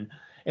stuff and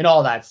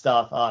all that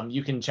stuff.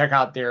 You can check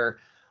out their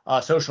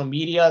social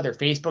media, their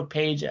Facebook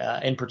page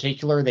in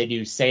particular. They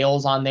do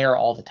sales on there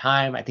all the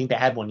time. I think they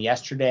had one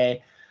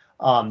yesterday.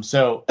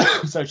 So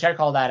check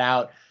all that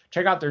out.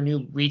 Check out their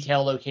new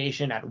retail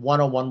location at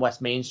 101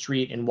 West Main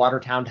Street in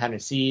Watertown,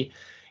 Tennessee.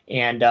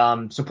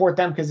 And support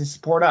them because they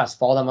support us.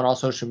 Follow them on all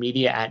social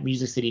media at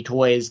Music City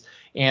Toys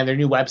and their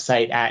new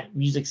website at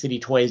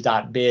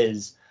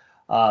musiccitytoys.biz.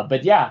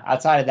 But yeah,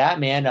 outside of that,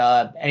 man,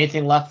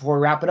 anything left before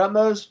we wrap it up,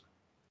 Mose?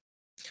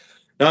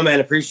 No,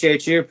 man,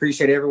 appreciate you.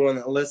 Appreciate everyone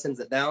that listens,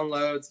 that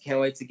downloads. Can't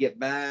wait to get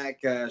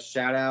back.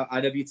 Shout out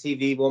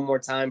IWTV one more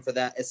time for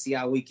that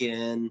SCI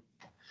weekend.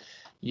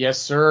 Yes,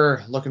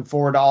 sir. Looking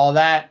forward to all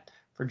that.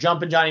 For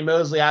Jumpin' Johnny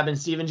Mosley, I've been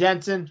Steven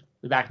Jensen.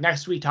 We'll be back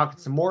next week talking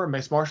some more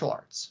mixed martial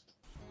arts.